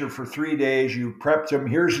starting pitcher for 3 days. You prepped him.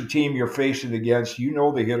 Here's the team you're facing against. You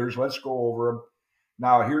know the hitters. Let's go over them.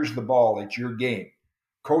 Now here's the ball. It's your game.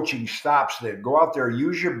 Coaching stops then. Go out there,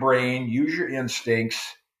 use your brain, use your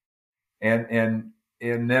instincts, and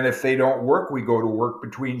then if they don't work, we go to work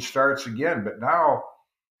between starts again. But now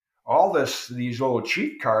all these little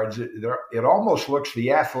cheat cards, it almost looks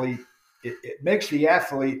the athlete. It makes the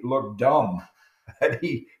athlete look dumb that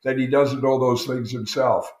he doesn't know those things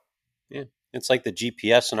himself. Yeah, it's like the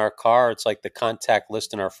GPS in our car. It's like the contact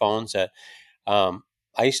list in our phones. That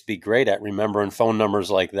I used to be great at remembering phone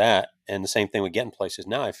numbers like that, and the same thing with getting places.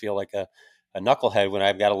 Now I feel like a knucklehead when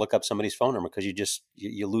I've got to look up somebody's phone number because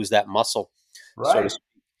you lose that muscle. Right. So to speak.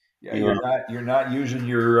 Yeah, you're not using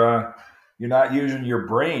your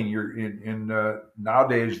brain. You're in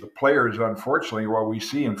nowadays the players, unfortunately, what we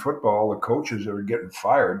see in football, the coaches that are getting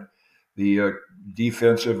fired, the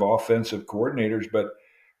defensive, offensive coordinators, but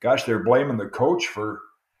gosh, they're blaming the coach for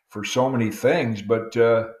so many things. But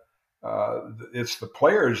it's the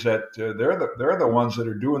players that they're the ones that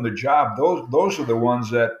are doing the job. Those are the ones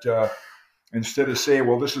that instead of saying,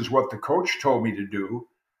 well, this is what the coach told me to do,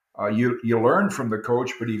 you learn from the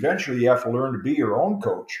coach, but eventually you have to learn to be your own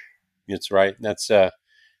coach. That's right. I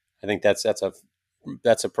think that's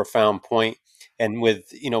a profound point. And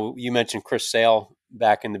with, you mentioned Chris Sale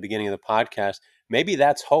back in the beginning of the podcast. Maybe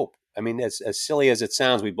that's hope. I mean, as silly as it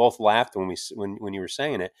sounds, we both laughed when you were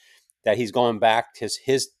saying it, that he's going back.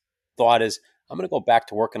 His thought is, I'm going to go back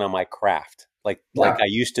to working on my craft, like I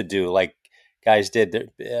used to do, like guys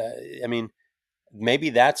did. I mean, maybe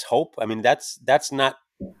that's hope. I mean, that's not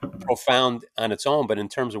profound on its own, but in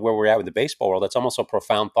terms of where we're at with the baseball world, that's almost a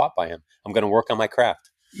profound thought by him. I'm going to work on my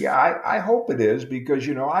craft. Yeah, I hope it is, because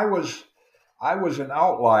I was an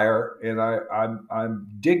outlier, and I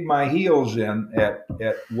dig my heels in at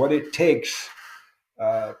what it takes.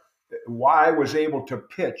 Why I was able to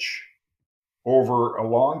pitch over a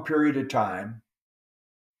long period of time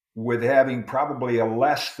with having probably a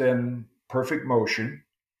less than perfect motion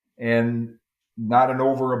and not an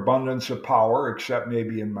overabundance of power, except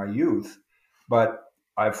maybe in my youth. But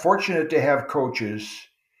I'm fortunate to have coaches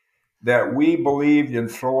that we believed in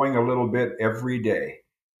throwing a little bit every day.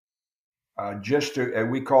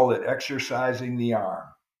 We call it exercising the arm.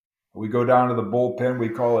 We go down to the bullpen. We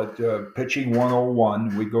call it pitching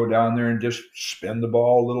 101. We go down there and just spin the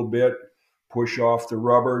ball a little bit, push off the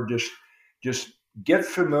rubber, just get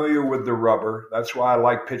familiar with the rubber. That's why I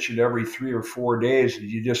like pitching every 3 or 4 days.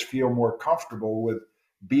 You just feel more comfortable with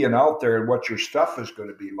being out there and what your stuff is going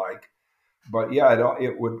to be like. But yeah,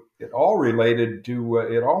 it all related to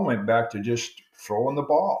it all went back to just throwing the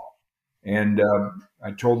ball. And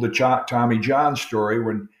I told the Tommy John story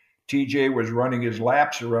when TJ was running his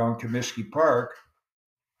laps around Comiskey Park,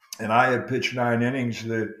 and I had pitched 9 innings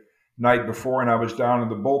the night before, and I was down in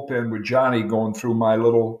the bullpen with Johnny going through my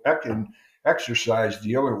little exercise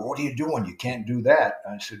deal. And what are you doing? You can't do that.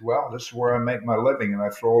 I said, well, this is where I make my living, and I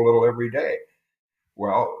throw a little every day.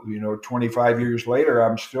 Well, 25 years later,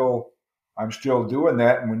 I'm still I'm still doing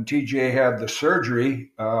that. And when TJ had the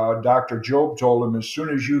surgery, Dr. Job told him, as soon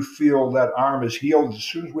as you feel that arm is healed, as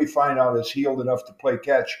soon as we find out it's healed enough to play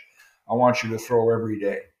catch, I want you to throw every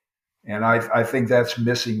day. And I think that's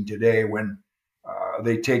missing today when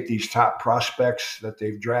they take these top prospects that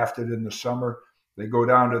they've drafted in the summer. They go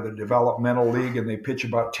down to the developmental league and they pitch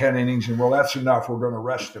about 10 innings and, well, that's enough. We're going to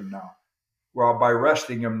rest him now. Well, by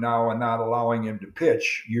resting him now and not allowing him to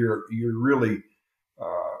pitch, you're really,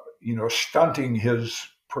 stunting his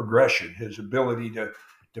progression, his ability to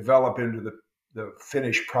develop into the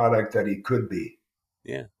finished product that he could be.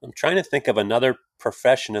 Yeah. I'm trying to think of another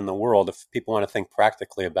profession in the world, if people want to think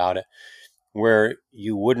practically about it, where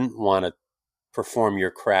you wouldn't want to perform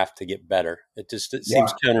your craft to get better. It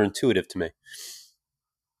seems counterintuitive to me.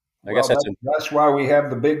 I guess that's why we have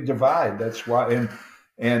the big divide. That's why,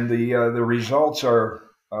 and the results are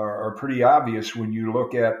pretty obvious when you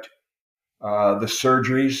look at the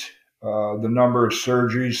surgeries, the number of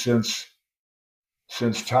surgeries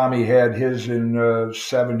since Tommy had his in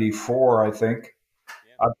 '74, I think.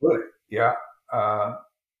 Yeah. I put it, yeah.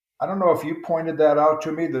 I don't know if you pointed that out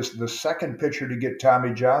to me. The second pitcher to get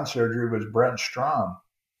Tommy John surgery was Brent Strom,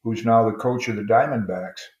 who's now the coach of the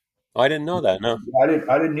Diamondbacks. Oh, I didn't know that. No, I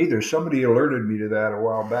didn't either. Somebody alerted me to that a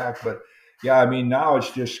while back. But yeah, I mean, now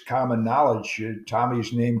it's just common knowledge.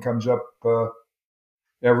 Tommy's name comes up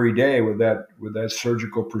every day with that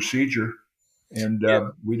surgical procedure, and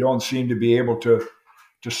we don't seem to be able to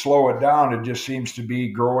slow it down. It just seems to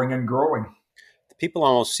be growing and growing. People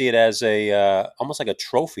almost see it as almost like a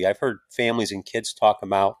trophy. I've heard families and kids talk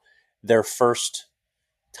about their first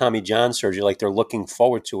Tommy John surgery, like they're looking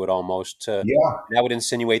forward to it almost. That would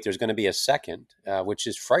insinuate there's going to be a second, which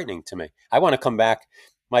is frightening to me. I want to come back,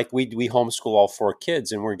 Mike. We homeschool all 4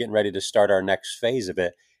 kids, and we're getting ready to start our next phase of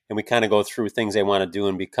it. And we kind of go through things they want to do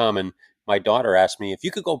and become. And my daughter asked me, if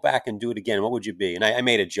you could go back and do it again, what would you be? And I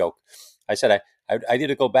made a joke. I said, I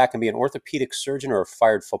did go back and be an orthopedic surgeon or a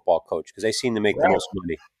fired football coach because they seem to make the most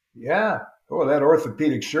money. Yeah. Oh, that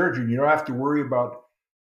orthopedic surgeon, you don't have to worry about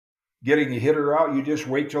getting a hitter out. You just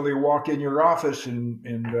wait till they walk in your office and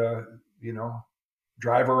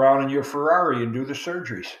drive around in your Ferrari and do the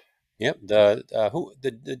surgeries. Yep.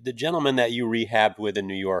 The gentleman that you rehabbed with in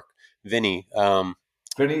New York, Vinny.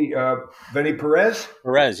 Vinny Perez?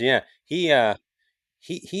 Perez, yeah. He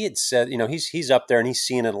had said, he's up there and he's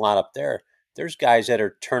seeing it a lot up there. There's guys that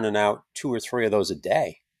are turning out 2 or 3 of those a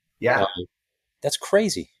day. Yeah. That's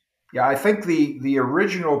crazy. Yeah, I think the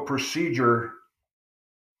original procedure,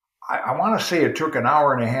 I want to say it took an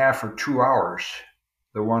hour and a half or 2 hours,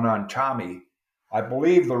 the one on Tommy. I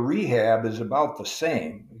believe the rehab is about the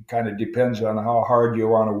same. It kind of depends on how hard you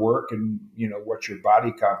want to work and, what your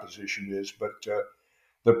body composition is. But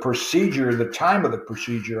the procedure, the time of the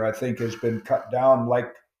procedure, I think has been cut down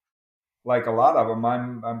like a lot of them.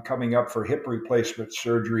 I'm coming up for hip replacement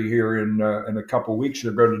surgery here in a couple of weeks.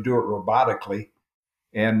 They're going to do it robotically.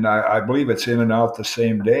 And I believe it's in and out the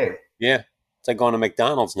same day. Yeah. It's like going to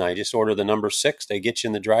McDonald's now. You just order the number 6. They get you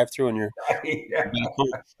in the drive-thru and you're yeah.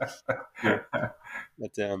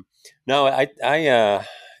 But no, I'm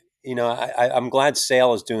glad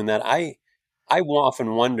Sale is doing that. I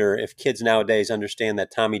often wonder if kids nowadays understand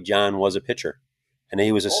that Tommy John was a pitcher and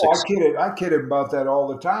he was a six. I kid him about that all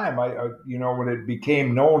the time. I when it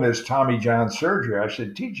became known as Tommy John surgery, I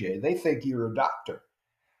said, TJ, they think you're a doctor.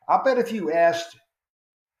 I'll bet if you asked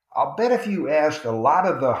a lot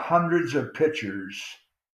of the hundreds of pitchers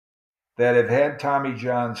that have had Tommy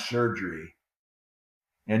John surgery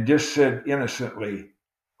and just said innocently,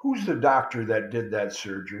 who's the doctor that did that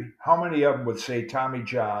surgery? How many of them would say Tommy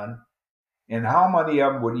John? And how many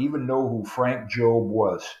of them would even know who Frank Jobe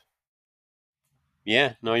was?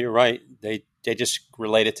 Yeah, no, you're right. They just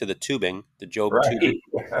relate it to the tubing, the Jobe tubing.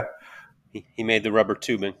 He made the rubber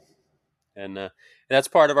tubing. And that's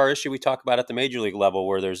part of our issue we talk about at the major league level,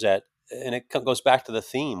 where there's that, and it goes back to the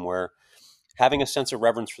theme where having a sense of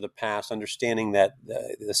reverence for the past, understanding that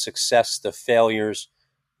the success, the failures,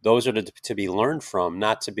 those are to be learned from,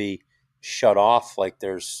 not to be shut off. Like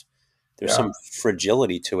there's some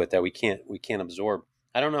fragility to it that we can't absorb.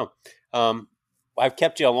 I don't know. I've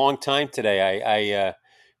kept you a long time today.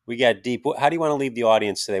 We got deep. How do you want to leave the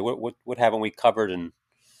audience today? What haven't we covered, and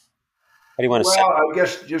how do you want to set? Well, I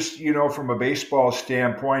guess just, from a baseball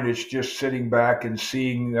standpoint, it's just sitting back and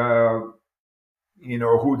seeing, who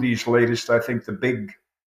these latest, I think the big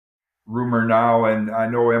rumor now, and I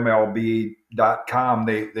know MLB.com,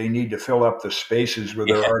 they need to fill up the spaces with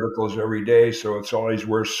their articles every day. So it's always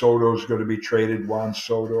where Soto's going to be traded, Juan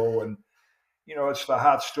Soto. And, it's the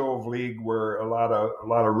hot stove league where a lot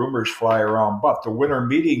of rumors fly around, but the winter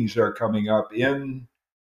meetings are coming up in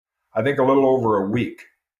I think, a little over a week.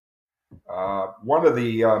 One of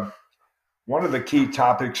the key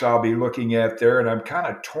topics I'll be looking at there, and I'm kind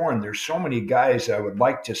of torn. There's so many guys I would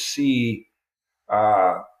like to see.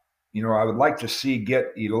 I would like to see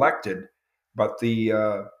get elected, but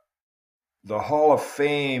the Hall of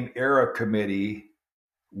Fame era committee,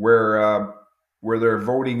 where they're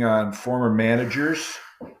voting on former managers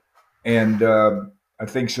and I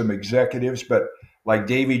think some executives, but like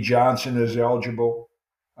Davey Johnson is eligible.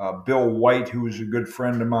 Bill White, who is a good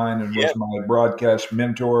friend of mine and was my broadcast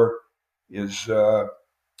mentor, is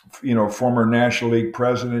former National League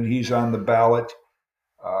president. He's on the ballot.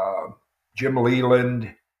 Jim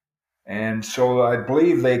Leland, and so I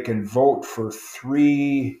believe they can vote for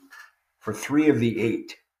three of the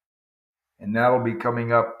 8, and that'll be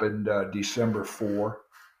coming up in December 4.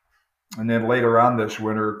 And then later on this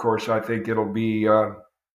winter, of course, I think it'll be the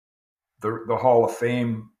Hall of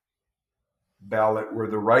Fame ballot where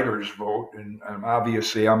the writers vote. And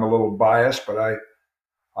obviously, I'm a little biased, but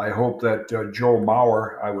I hope that Joe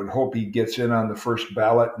Mauer, I would hope he gets in on the first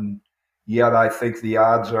ballot. And yet I think the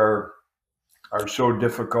odds are so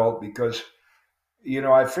difficult because,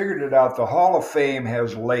 I figured it out. The Hall of Fame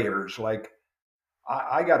has layers. Like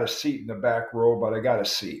I got a seat in the back row, but I got a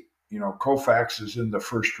seat. Koufax is in the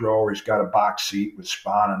first row. He's got a box seat with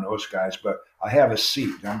Spahn and those guys, but I have a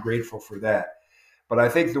seat. I'm grateful for that. But I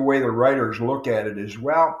think the way the writers look at it is,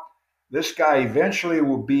 well, this guy eventually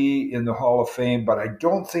will be in the Hall of Fame, but I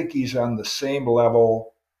don't think he's on the same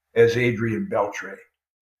level as Adrian Beltre.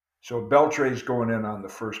 So Beltre's going in on the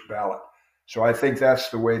first ballot. So I think that's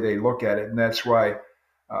the way they look at it, and that's why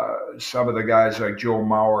some of the guys like Joe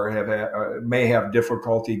Mauer may have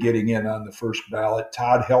difficulty getting in on the first ballot.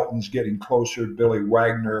 Todd Helton's getting closer. Billy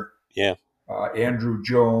Wagner, Andrew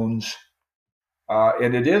Jones,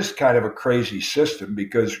 and it is kind of a crazy system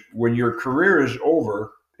because when your career is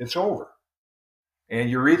over, it's over, and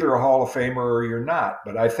you're either a Hall of Famer or you're not.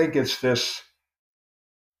 But I think it's this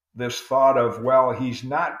thought of, well, he's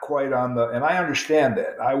not quite on the, and I understand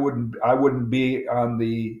that. I wouldn't be on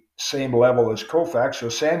the same level as Koufax, so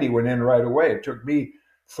Sandy went in right away. It took me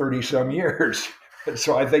 30 some years. And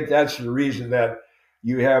so I think that's the reason that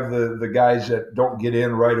you have the guys that don't get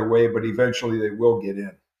in right away, but eventually they will get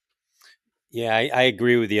in. Yeah, I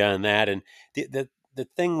agree with you on that. And the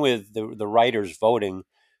thing with the writers voting,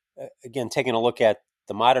 again, taking a look at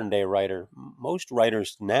the modern day writer, most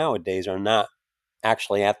writers nowadays are not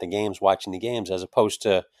actually at the games, watching the games, as opposed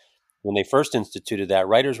to when they first instituted that.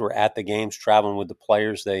 Writers were at the games, traveling with the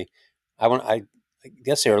players. I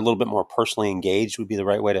guess they were a little bit more personally engaged, would be the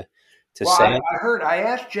right way to well, say it. I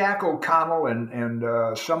asked Jack O'Connell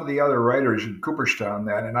and some of the other writers in Cooperstown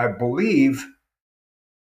that, and I believe,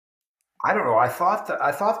 I don't know, I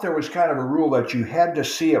thought there was kind of a rule that you had to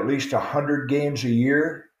see at least 100 games a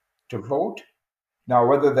year to vote. Now,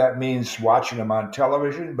 whether that means watching them on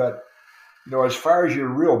television, but as far as your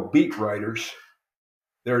real beat writers,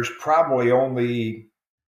 there's probably only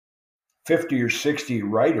 50 or 60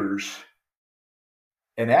 writers.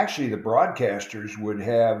 And actually, the broadcasters would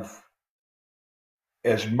have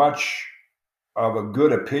as much of a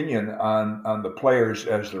good opinion on the players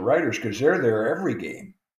as the writers because they're there every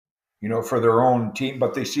game, for their own team.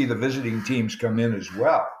 But they see the visiting teams come in as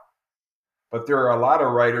well. But there are a lot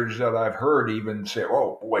of writers that I've heard even say,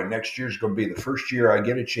 oh, boy, next year's going to be the first year I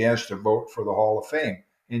get a chance to vote for the Hall of Fame.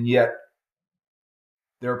 And yet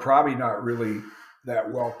they're probably not really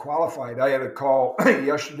that well qualified. I had a call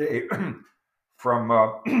yesterday from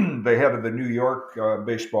the head of the New York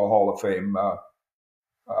Baseball Hall of Fame,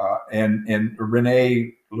 and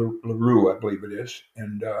Rene LaRue, I believe it is.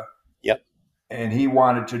 And and he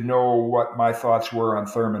wanted to know what my thoughts were on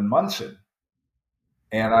Thurman Munson.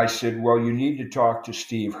 And I said, well, you need to talk to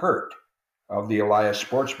Steve Hurt of the Elias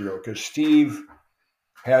Sports Bureau because Steve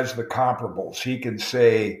has the comparables. He can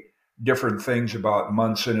say different things about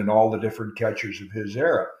Munson and all the different catchers of his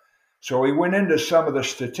era. So he went into some of the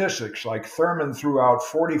statistics, like Thurman threw out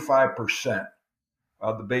 45%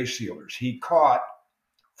 of the base stealers. He caught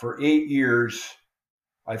for 8 years,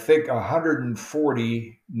 I think,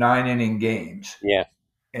 140 9-inning games. Yeah.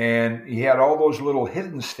 And he had all those little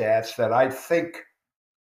hidden stats that I think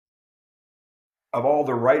of all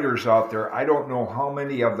the writers out there, I don't know how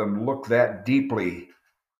many of them look that deeply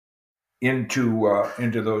into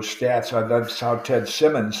those stats. That's how Ted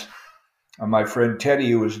Simmons, my friend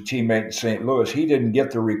Teddy, who was a teammate in St. Louis, he didn't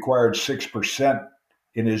get the required 6%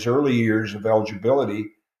 in his early years of eligibility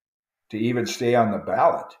to even stay on the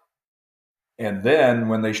ballot. And then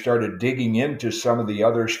when they started digging into some of the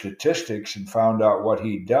other statistics and found out what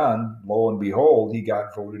he'd done, lo and behold, he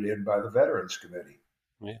got voted in by the Veterans Committee.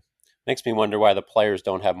 Yeah. Makes me wonder why the players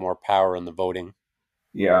don't have more power in the voting.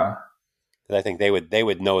 Yeah. Because I think they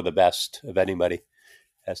would know the best of anybody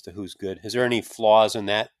as to who's good. Is there any flaws in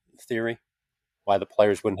that theory? Why the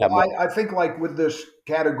players wouldn't have Well, more? I think like with this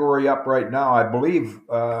category up right now, I believe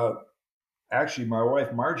actually my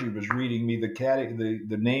wife Margie was reading me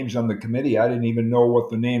the names on the committee. I didn't even know what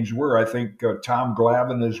the names were. I think Tom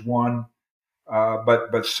Glavine is one,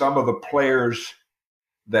 but some of the players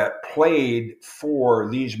that played for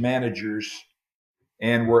these managers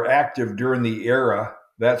and were active during the era.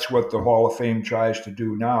 That's what the Hall of Fame tries to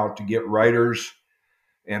do now, to get writers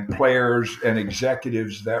and players and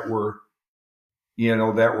executives that were,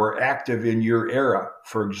 that were active in your era.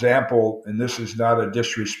 For example, and this is not a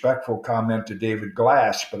disrespectful comment to David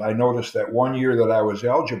Glass, but I noticed that one year that I was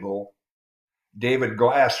eligible, David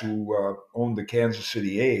Glass, who owned the Kansas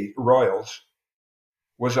City Royals,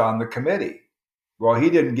 was on the committee. Well,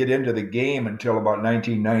 he didn't get into the game until about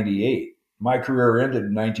 1998. My career ended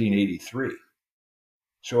in 1983.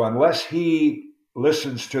 So unless he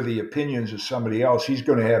listens to the opinions of somebody else, he's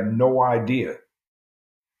going to have no idea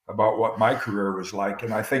about what my career was like.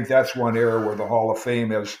 And I think that's one area where the Hall of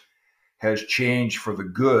Fame has changed for the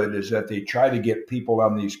good, is that they try to get people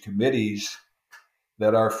on these committees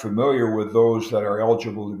that are familiar with those that are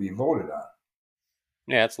eligible to be voted on.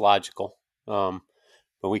 Yeah, it's logical,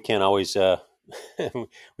 but we can't always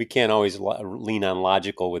we can't always lean on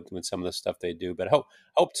logical with some of the stuff they do. But I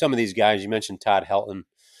hope some of these guys. You mentioned Todd Helton.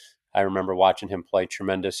 I remember watching him play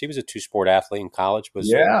tremendous. He was a two-sport athlete in college. Was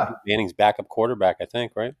Yeah. Manning's backup quarterback, I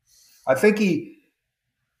think, right? I think he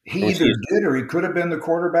Or was either he? did or he could have been the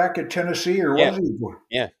quarterback at Tennessee, or Yeah, was he?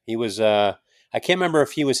 yeah. He was. I can't remember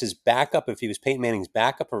if he was his backup, if he was Peyton Manning's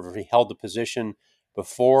backup, or if he held the position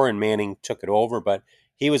before and Manning took it over. But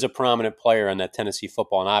he was a prominent player in that Tennessee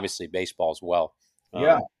football and obviously baseball as well.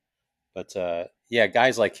 Yeah. But yeah,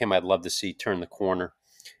 guys like him, I'd love to see turn the corner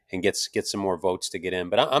and get some more votes to get in.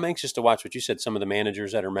 But I'm anxious to watch what you said. Some of the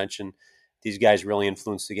managers that are mentioned, these guys really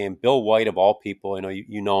influenced the game. Bill White, of all people, I know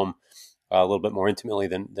you know him a little bit more intimately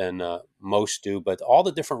than most do, but all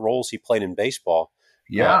the different roles he played in baseball, uh,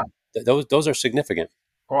 Yeah. those are significant.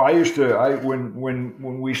 Well,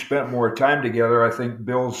 when we spent more time together, I think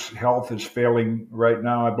Bill's health is failing right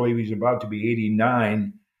now. I believe he's about to be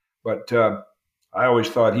 89, but I always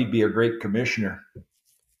thought he'd be a great commissioner Yeah,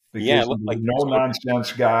 because it he looked was like a he was no good.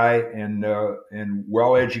 nonsense guy and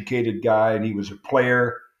well educated guy, and he was a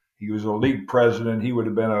player. He was a league president. He would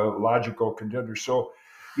have been a logical contender. So,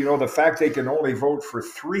 the fact they can only vote for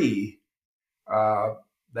three, uh,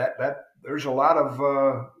 that there's a lot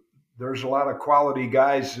of quality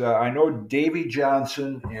guys. I know Davy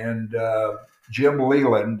Johnson and Jim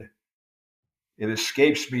Leland. It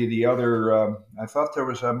escapes me the other. I thought there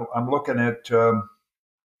was. I'm looking at.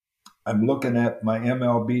 I'm looking at my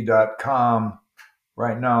MLB.com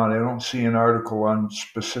right now, and I don't see an article on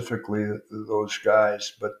specifically those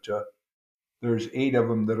guys, but there's 8 of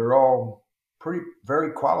them that are all pretty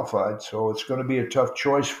very qualified. So it's going to be a tough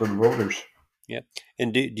choice for the voters. Yeah,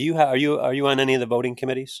 and do you are you on any of the voting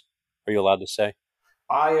committees? Are you allowed to say?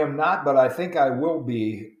 I am not, but I think I will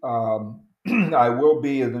be. I will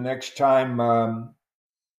be the next time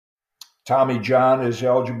Tommy John is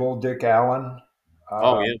eligible, Dick Allen.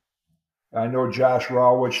 Oh Uh, yeah, I know Josh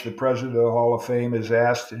Rawitch, the president of the Hall of Fame, has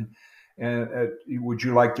asked, and would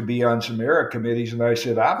you like to be on some era committees? And I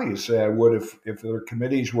said, obviously, I would if there are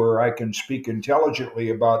committees where I can speak intelligently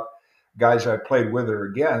about guys I played with or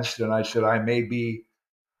against. And I said, I may be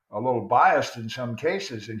a little biased in some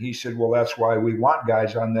cases. And he said, well, that's why we want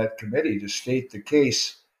guys on that committee to state the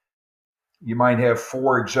case. You might have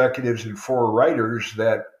 4 executives and 4 writers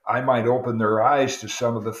that I might open their eyes to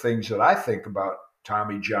some of the things that I think about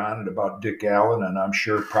Tommy John and about Dick Allen, and I'm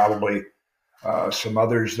sure probably some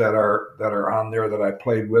others that are on there that I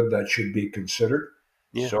played with that should be considered.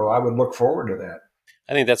 yeah. So I would look forward to that.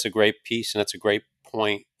 I think that's a great piece, and that's a great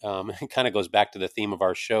point. It kind of goes back to the theme of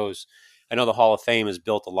our shows. I know the Hall of Fame is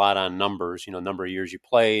built a lot on numbers. Number of years you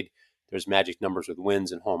played. There's magic numbers with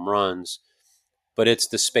wins and home runs, but it's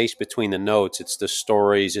the space between the notes. It's the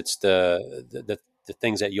stories. It's the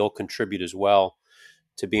things that you'll contribute as well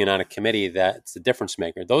to being on a committee that's the difference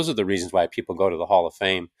maker. Those are the reasons why people go to the Hall of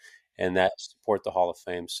Fame and that support the Hall of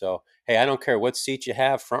Fame. So, hey, I don't care what seat you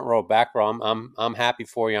have, front row, back row. I'm happy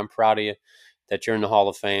for you. I'm proud of you that you're in the Hall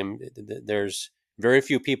of Fame. There's very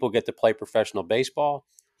few people get to play professional baseball.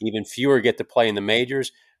 Even fewer get to play in the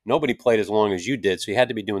majors. Nobody played as long as you did, so you had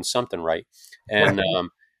to be doing something right. And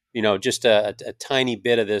just a tiny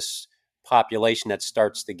bit of this population that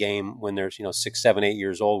starts the game when there's 6, 7, 8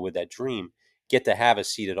 years old with that dream get to have a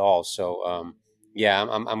seat at all. So yeah,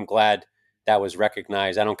 I'm glad that was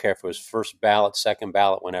recognized. I don't care if it was first ballot, second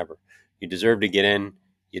ballot, whenever. You deserve to get in.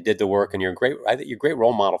 You did the work, and you're a great. I think you're a great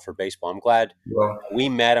role model for baseball. I'm glad Well, we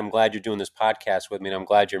met. I'm glad you're doing this podcast with me, and I'm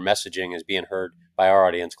glad your messaging is being heard by our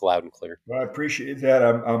audience loud and clear. I appreciate that.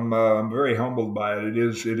 I'm very humbled by it. It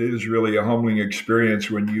is really a humbling experience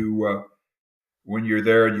when you're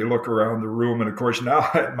there and you look around the room. And of course, now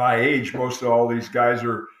at my age, most of all these guys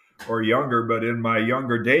are younger. But in my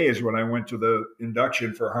younger days, when I went to the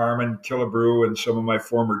induction for Harmon, Killebrew, and some of my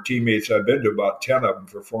former teammates, I've been to about 10 of them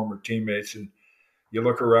for former teammates, and you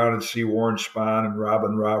look around and see Warren Spahn and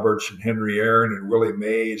Robin Roberts and Henry Aaron and Willie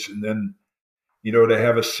Mays, and then to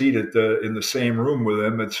have a seat in the same room with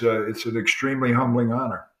them, it's an extremely humbling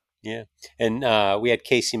honor. Yeah, and we had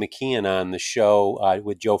Casey McKeon on the show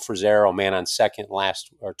with Joe Frizzero, Man on Second,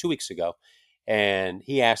 last or 2 weeks ago, and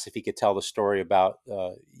he asked if he could tell the story about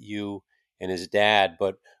you and his dad,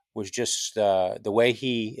 but was just the way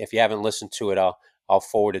he. If you haven't listened to it, I'll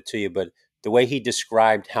forward it to you. But the way he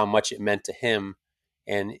described how much it meant to him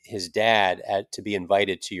and his dad to be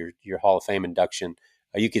invited to your Hall of Fame induction,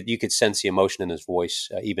 you could sense the emotion in his voice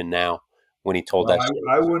even now when he told Well, that story.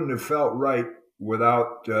 I wouldn't have felt right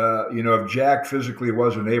without, if Jack physically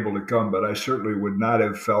wasn't able to come, but I certainly would not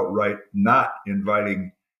have felt right not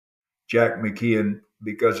inviting Jack McKeon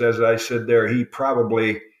because, as I said there, he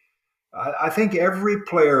probably, I think every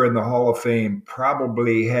player in the Hall of Fame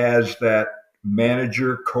probably has that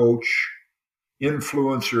manager, coach,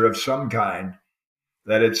 influencer of some kind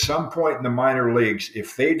that at some point in the minor leagues,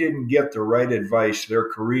 if they didn't get the right advice, their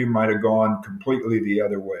career might have gone completely the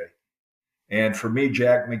other way. And for me,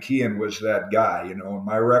 Jack McKeon was that guy.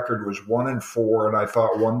 My record was 1-4, and I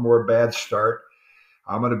thought one more bad start,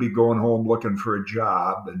 I'm going to be going home looking for a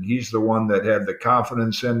job. And he's the one that had the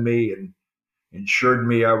confidence in me and ensured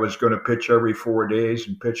me I was going to pitch every 4 days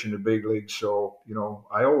and pitch in the big leagues. So,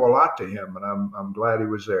 I owe a lot to him, and I'm glad he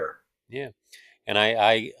was there. Yeah. And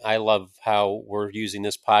I love how we're using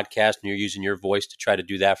this podcast and you're using your voice to try to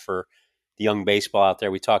do that for the young baseball out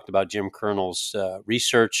there. We talked about Jim Curnal's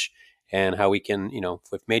research and how we can,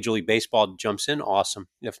 if Major League Baseball jumps in, awesome.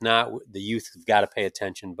 If not, the youth have got to pay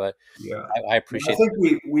attention. But Yeah, I I appreciate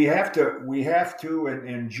think we have to,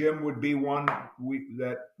 and Jim would be one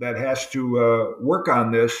that has to work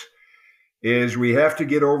on this. Is we have to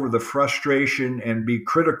get over the frustration and be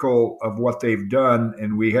critical of what they've done,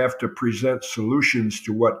 and we have to present solutions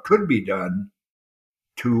to what could be done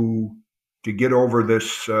to get over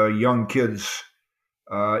this young kids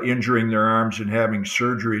injuring their arms and having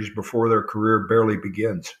surgeries before their career barely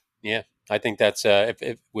begins. Yeah, I think that's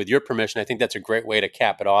if with your permission, I think that's a great way to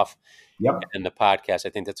cap it off Yep. in the podcast.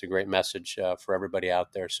 I think that's a great message for everybody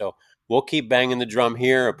out there. So we'll keep banging the drum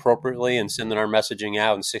here appropriately and sending our messaging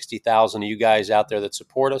out. And 60,000 of you guys out there that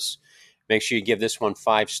support us, make sure you give this one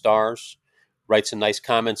 5 stars. Write some nice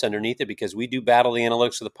comments underneath it because we do battle the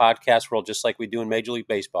analytics of the podcast world just like we do in Major League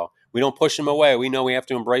Baseball. We don't push them away. We know we have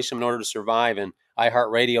to embrace them in order to survive. And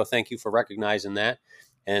iHeartRadio, thank you for recognizing that.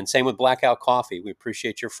 And same with Blackout Coffee. We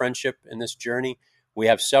appreciate your friendship in this journey. We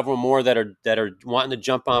have several more that are wanting to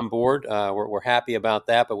jump on board. We're happy about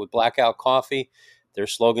that. But with Blackout Coffee, their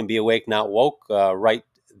slogan, "Be awake, not woke." Write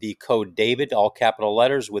the code DAVID, all capital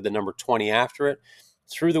letters, with the number 20 after it.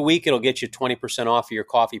 Through the week, it'll get you 20% off of your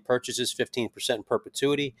coffee purchases, 15% in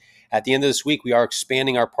perpetuity. At the end of this week, we are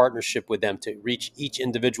expanding our partnership with them to reach each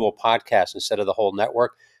individual podcast instead of the whole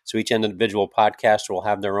network. So each individual podcaster will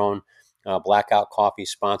have their own Blackout Coffee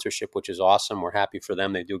sponsorship, which is awesome. We're happy for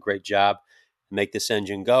them. They do a great job. Make this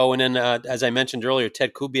engine go. And then, as I mentioned earlier,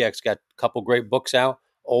 Ted Kubiak's got a couple great books out.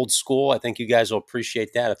 Old School. I think you guys will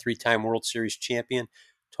appreciate that. A 3-time World Series champion,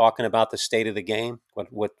 talking about the state of the game,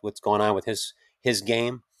 what's going on with his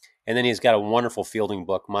game. And then he's got a wonderful fielding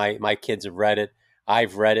book. My kids have read it.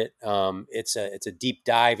 I've read it. It's a deep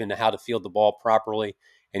dive into how to field the ball properly.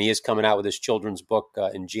 And he is coming out with his children's book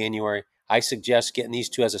in January. I suggest getting these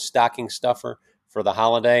two as a stocking stuffer for the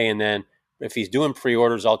holiday, and then if he's doing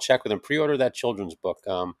pre-orders, I'll check with him. Pre-order that children's book.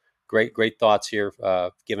 Great thoughts here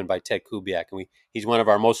given by Ted Kubiak. And he's one of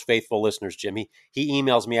our most faithful listeners, Jim. He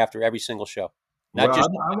emails me after every single show. Not Well, just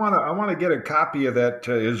I want to get a copy of that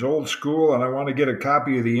his Old School, and I want to get a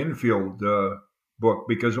copy of the Infield book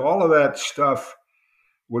because all of that stuff.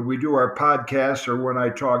 When we do our podcasts or when I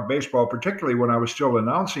talk baseball, particularly when I was still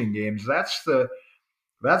announcing games,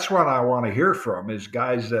 that's what I want to hear from is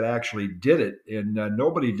guys that actually did it, and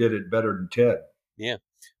nobody did it better than Ted. Yeah.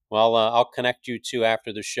 Well, I'll connect you two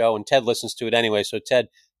after the show, and Ted listens to it anyway. So Ted,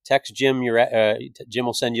 text Jim. Jim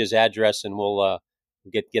will send you his address, and we'll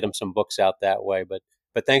get him some books out that way.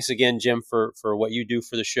 But thanks again, Jim, for what you do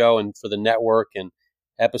for the show and for the network, and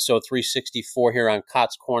episode 364 here on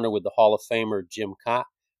Kaat's Corner with the Hall of Famer Jim Kaat.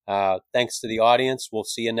 Thanks to the audience. We'll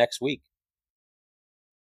see you next week.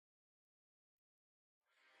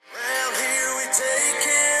 Round here we take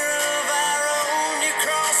care of our own. You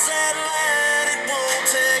cross that line, it won't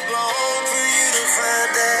take long for you to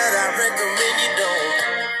find out. I recommend you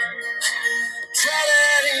don't try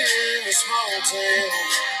that here in a small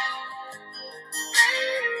town.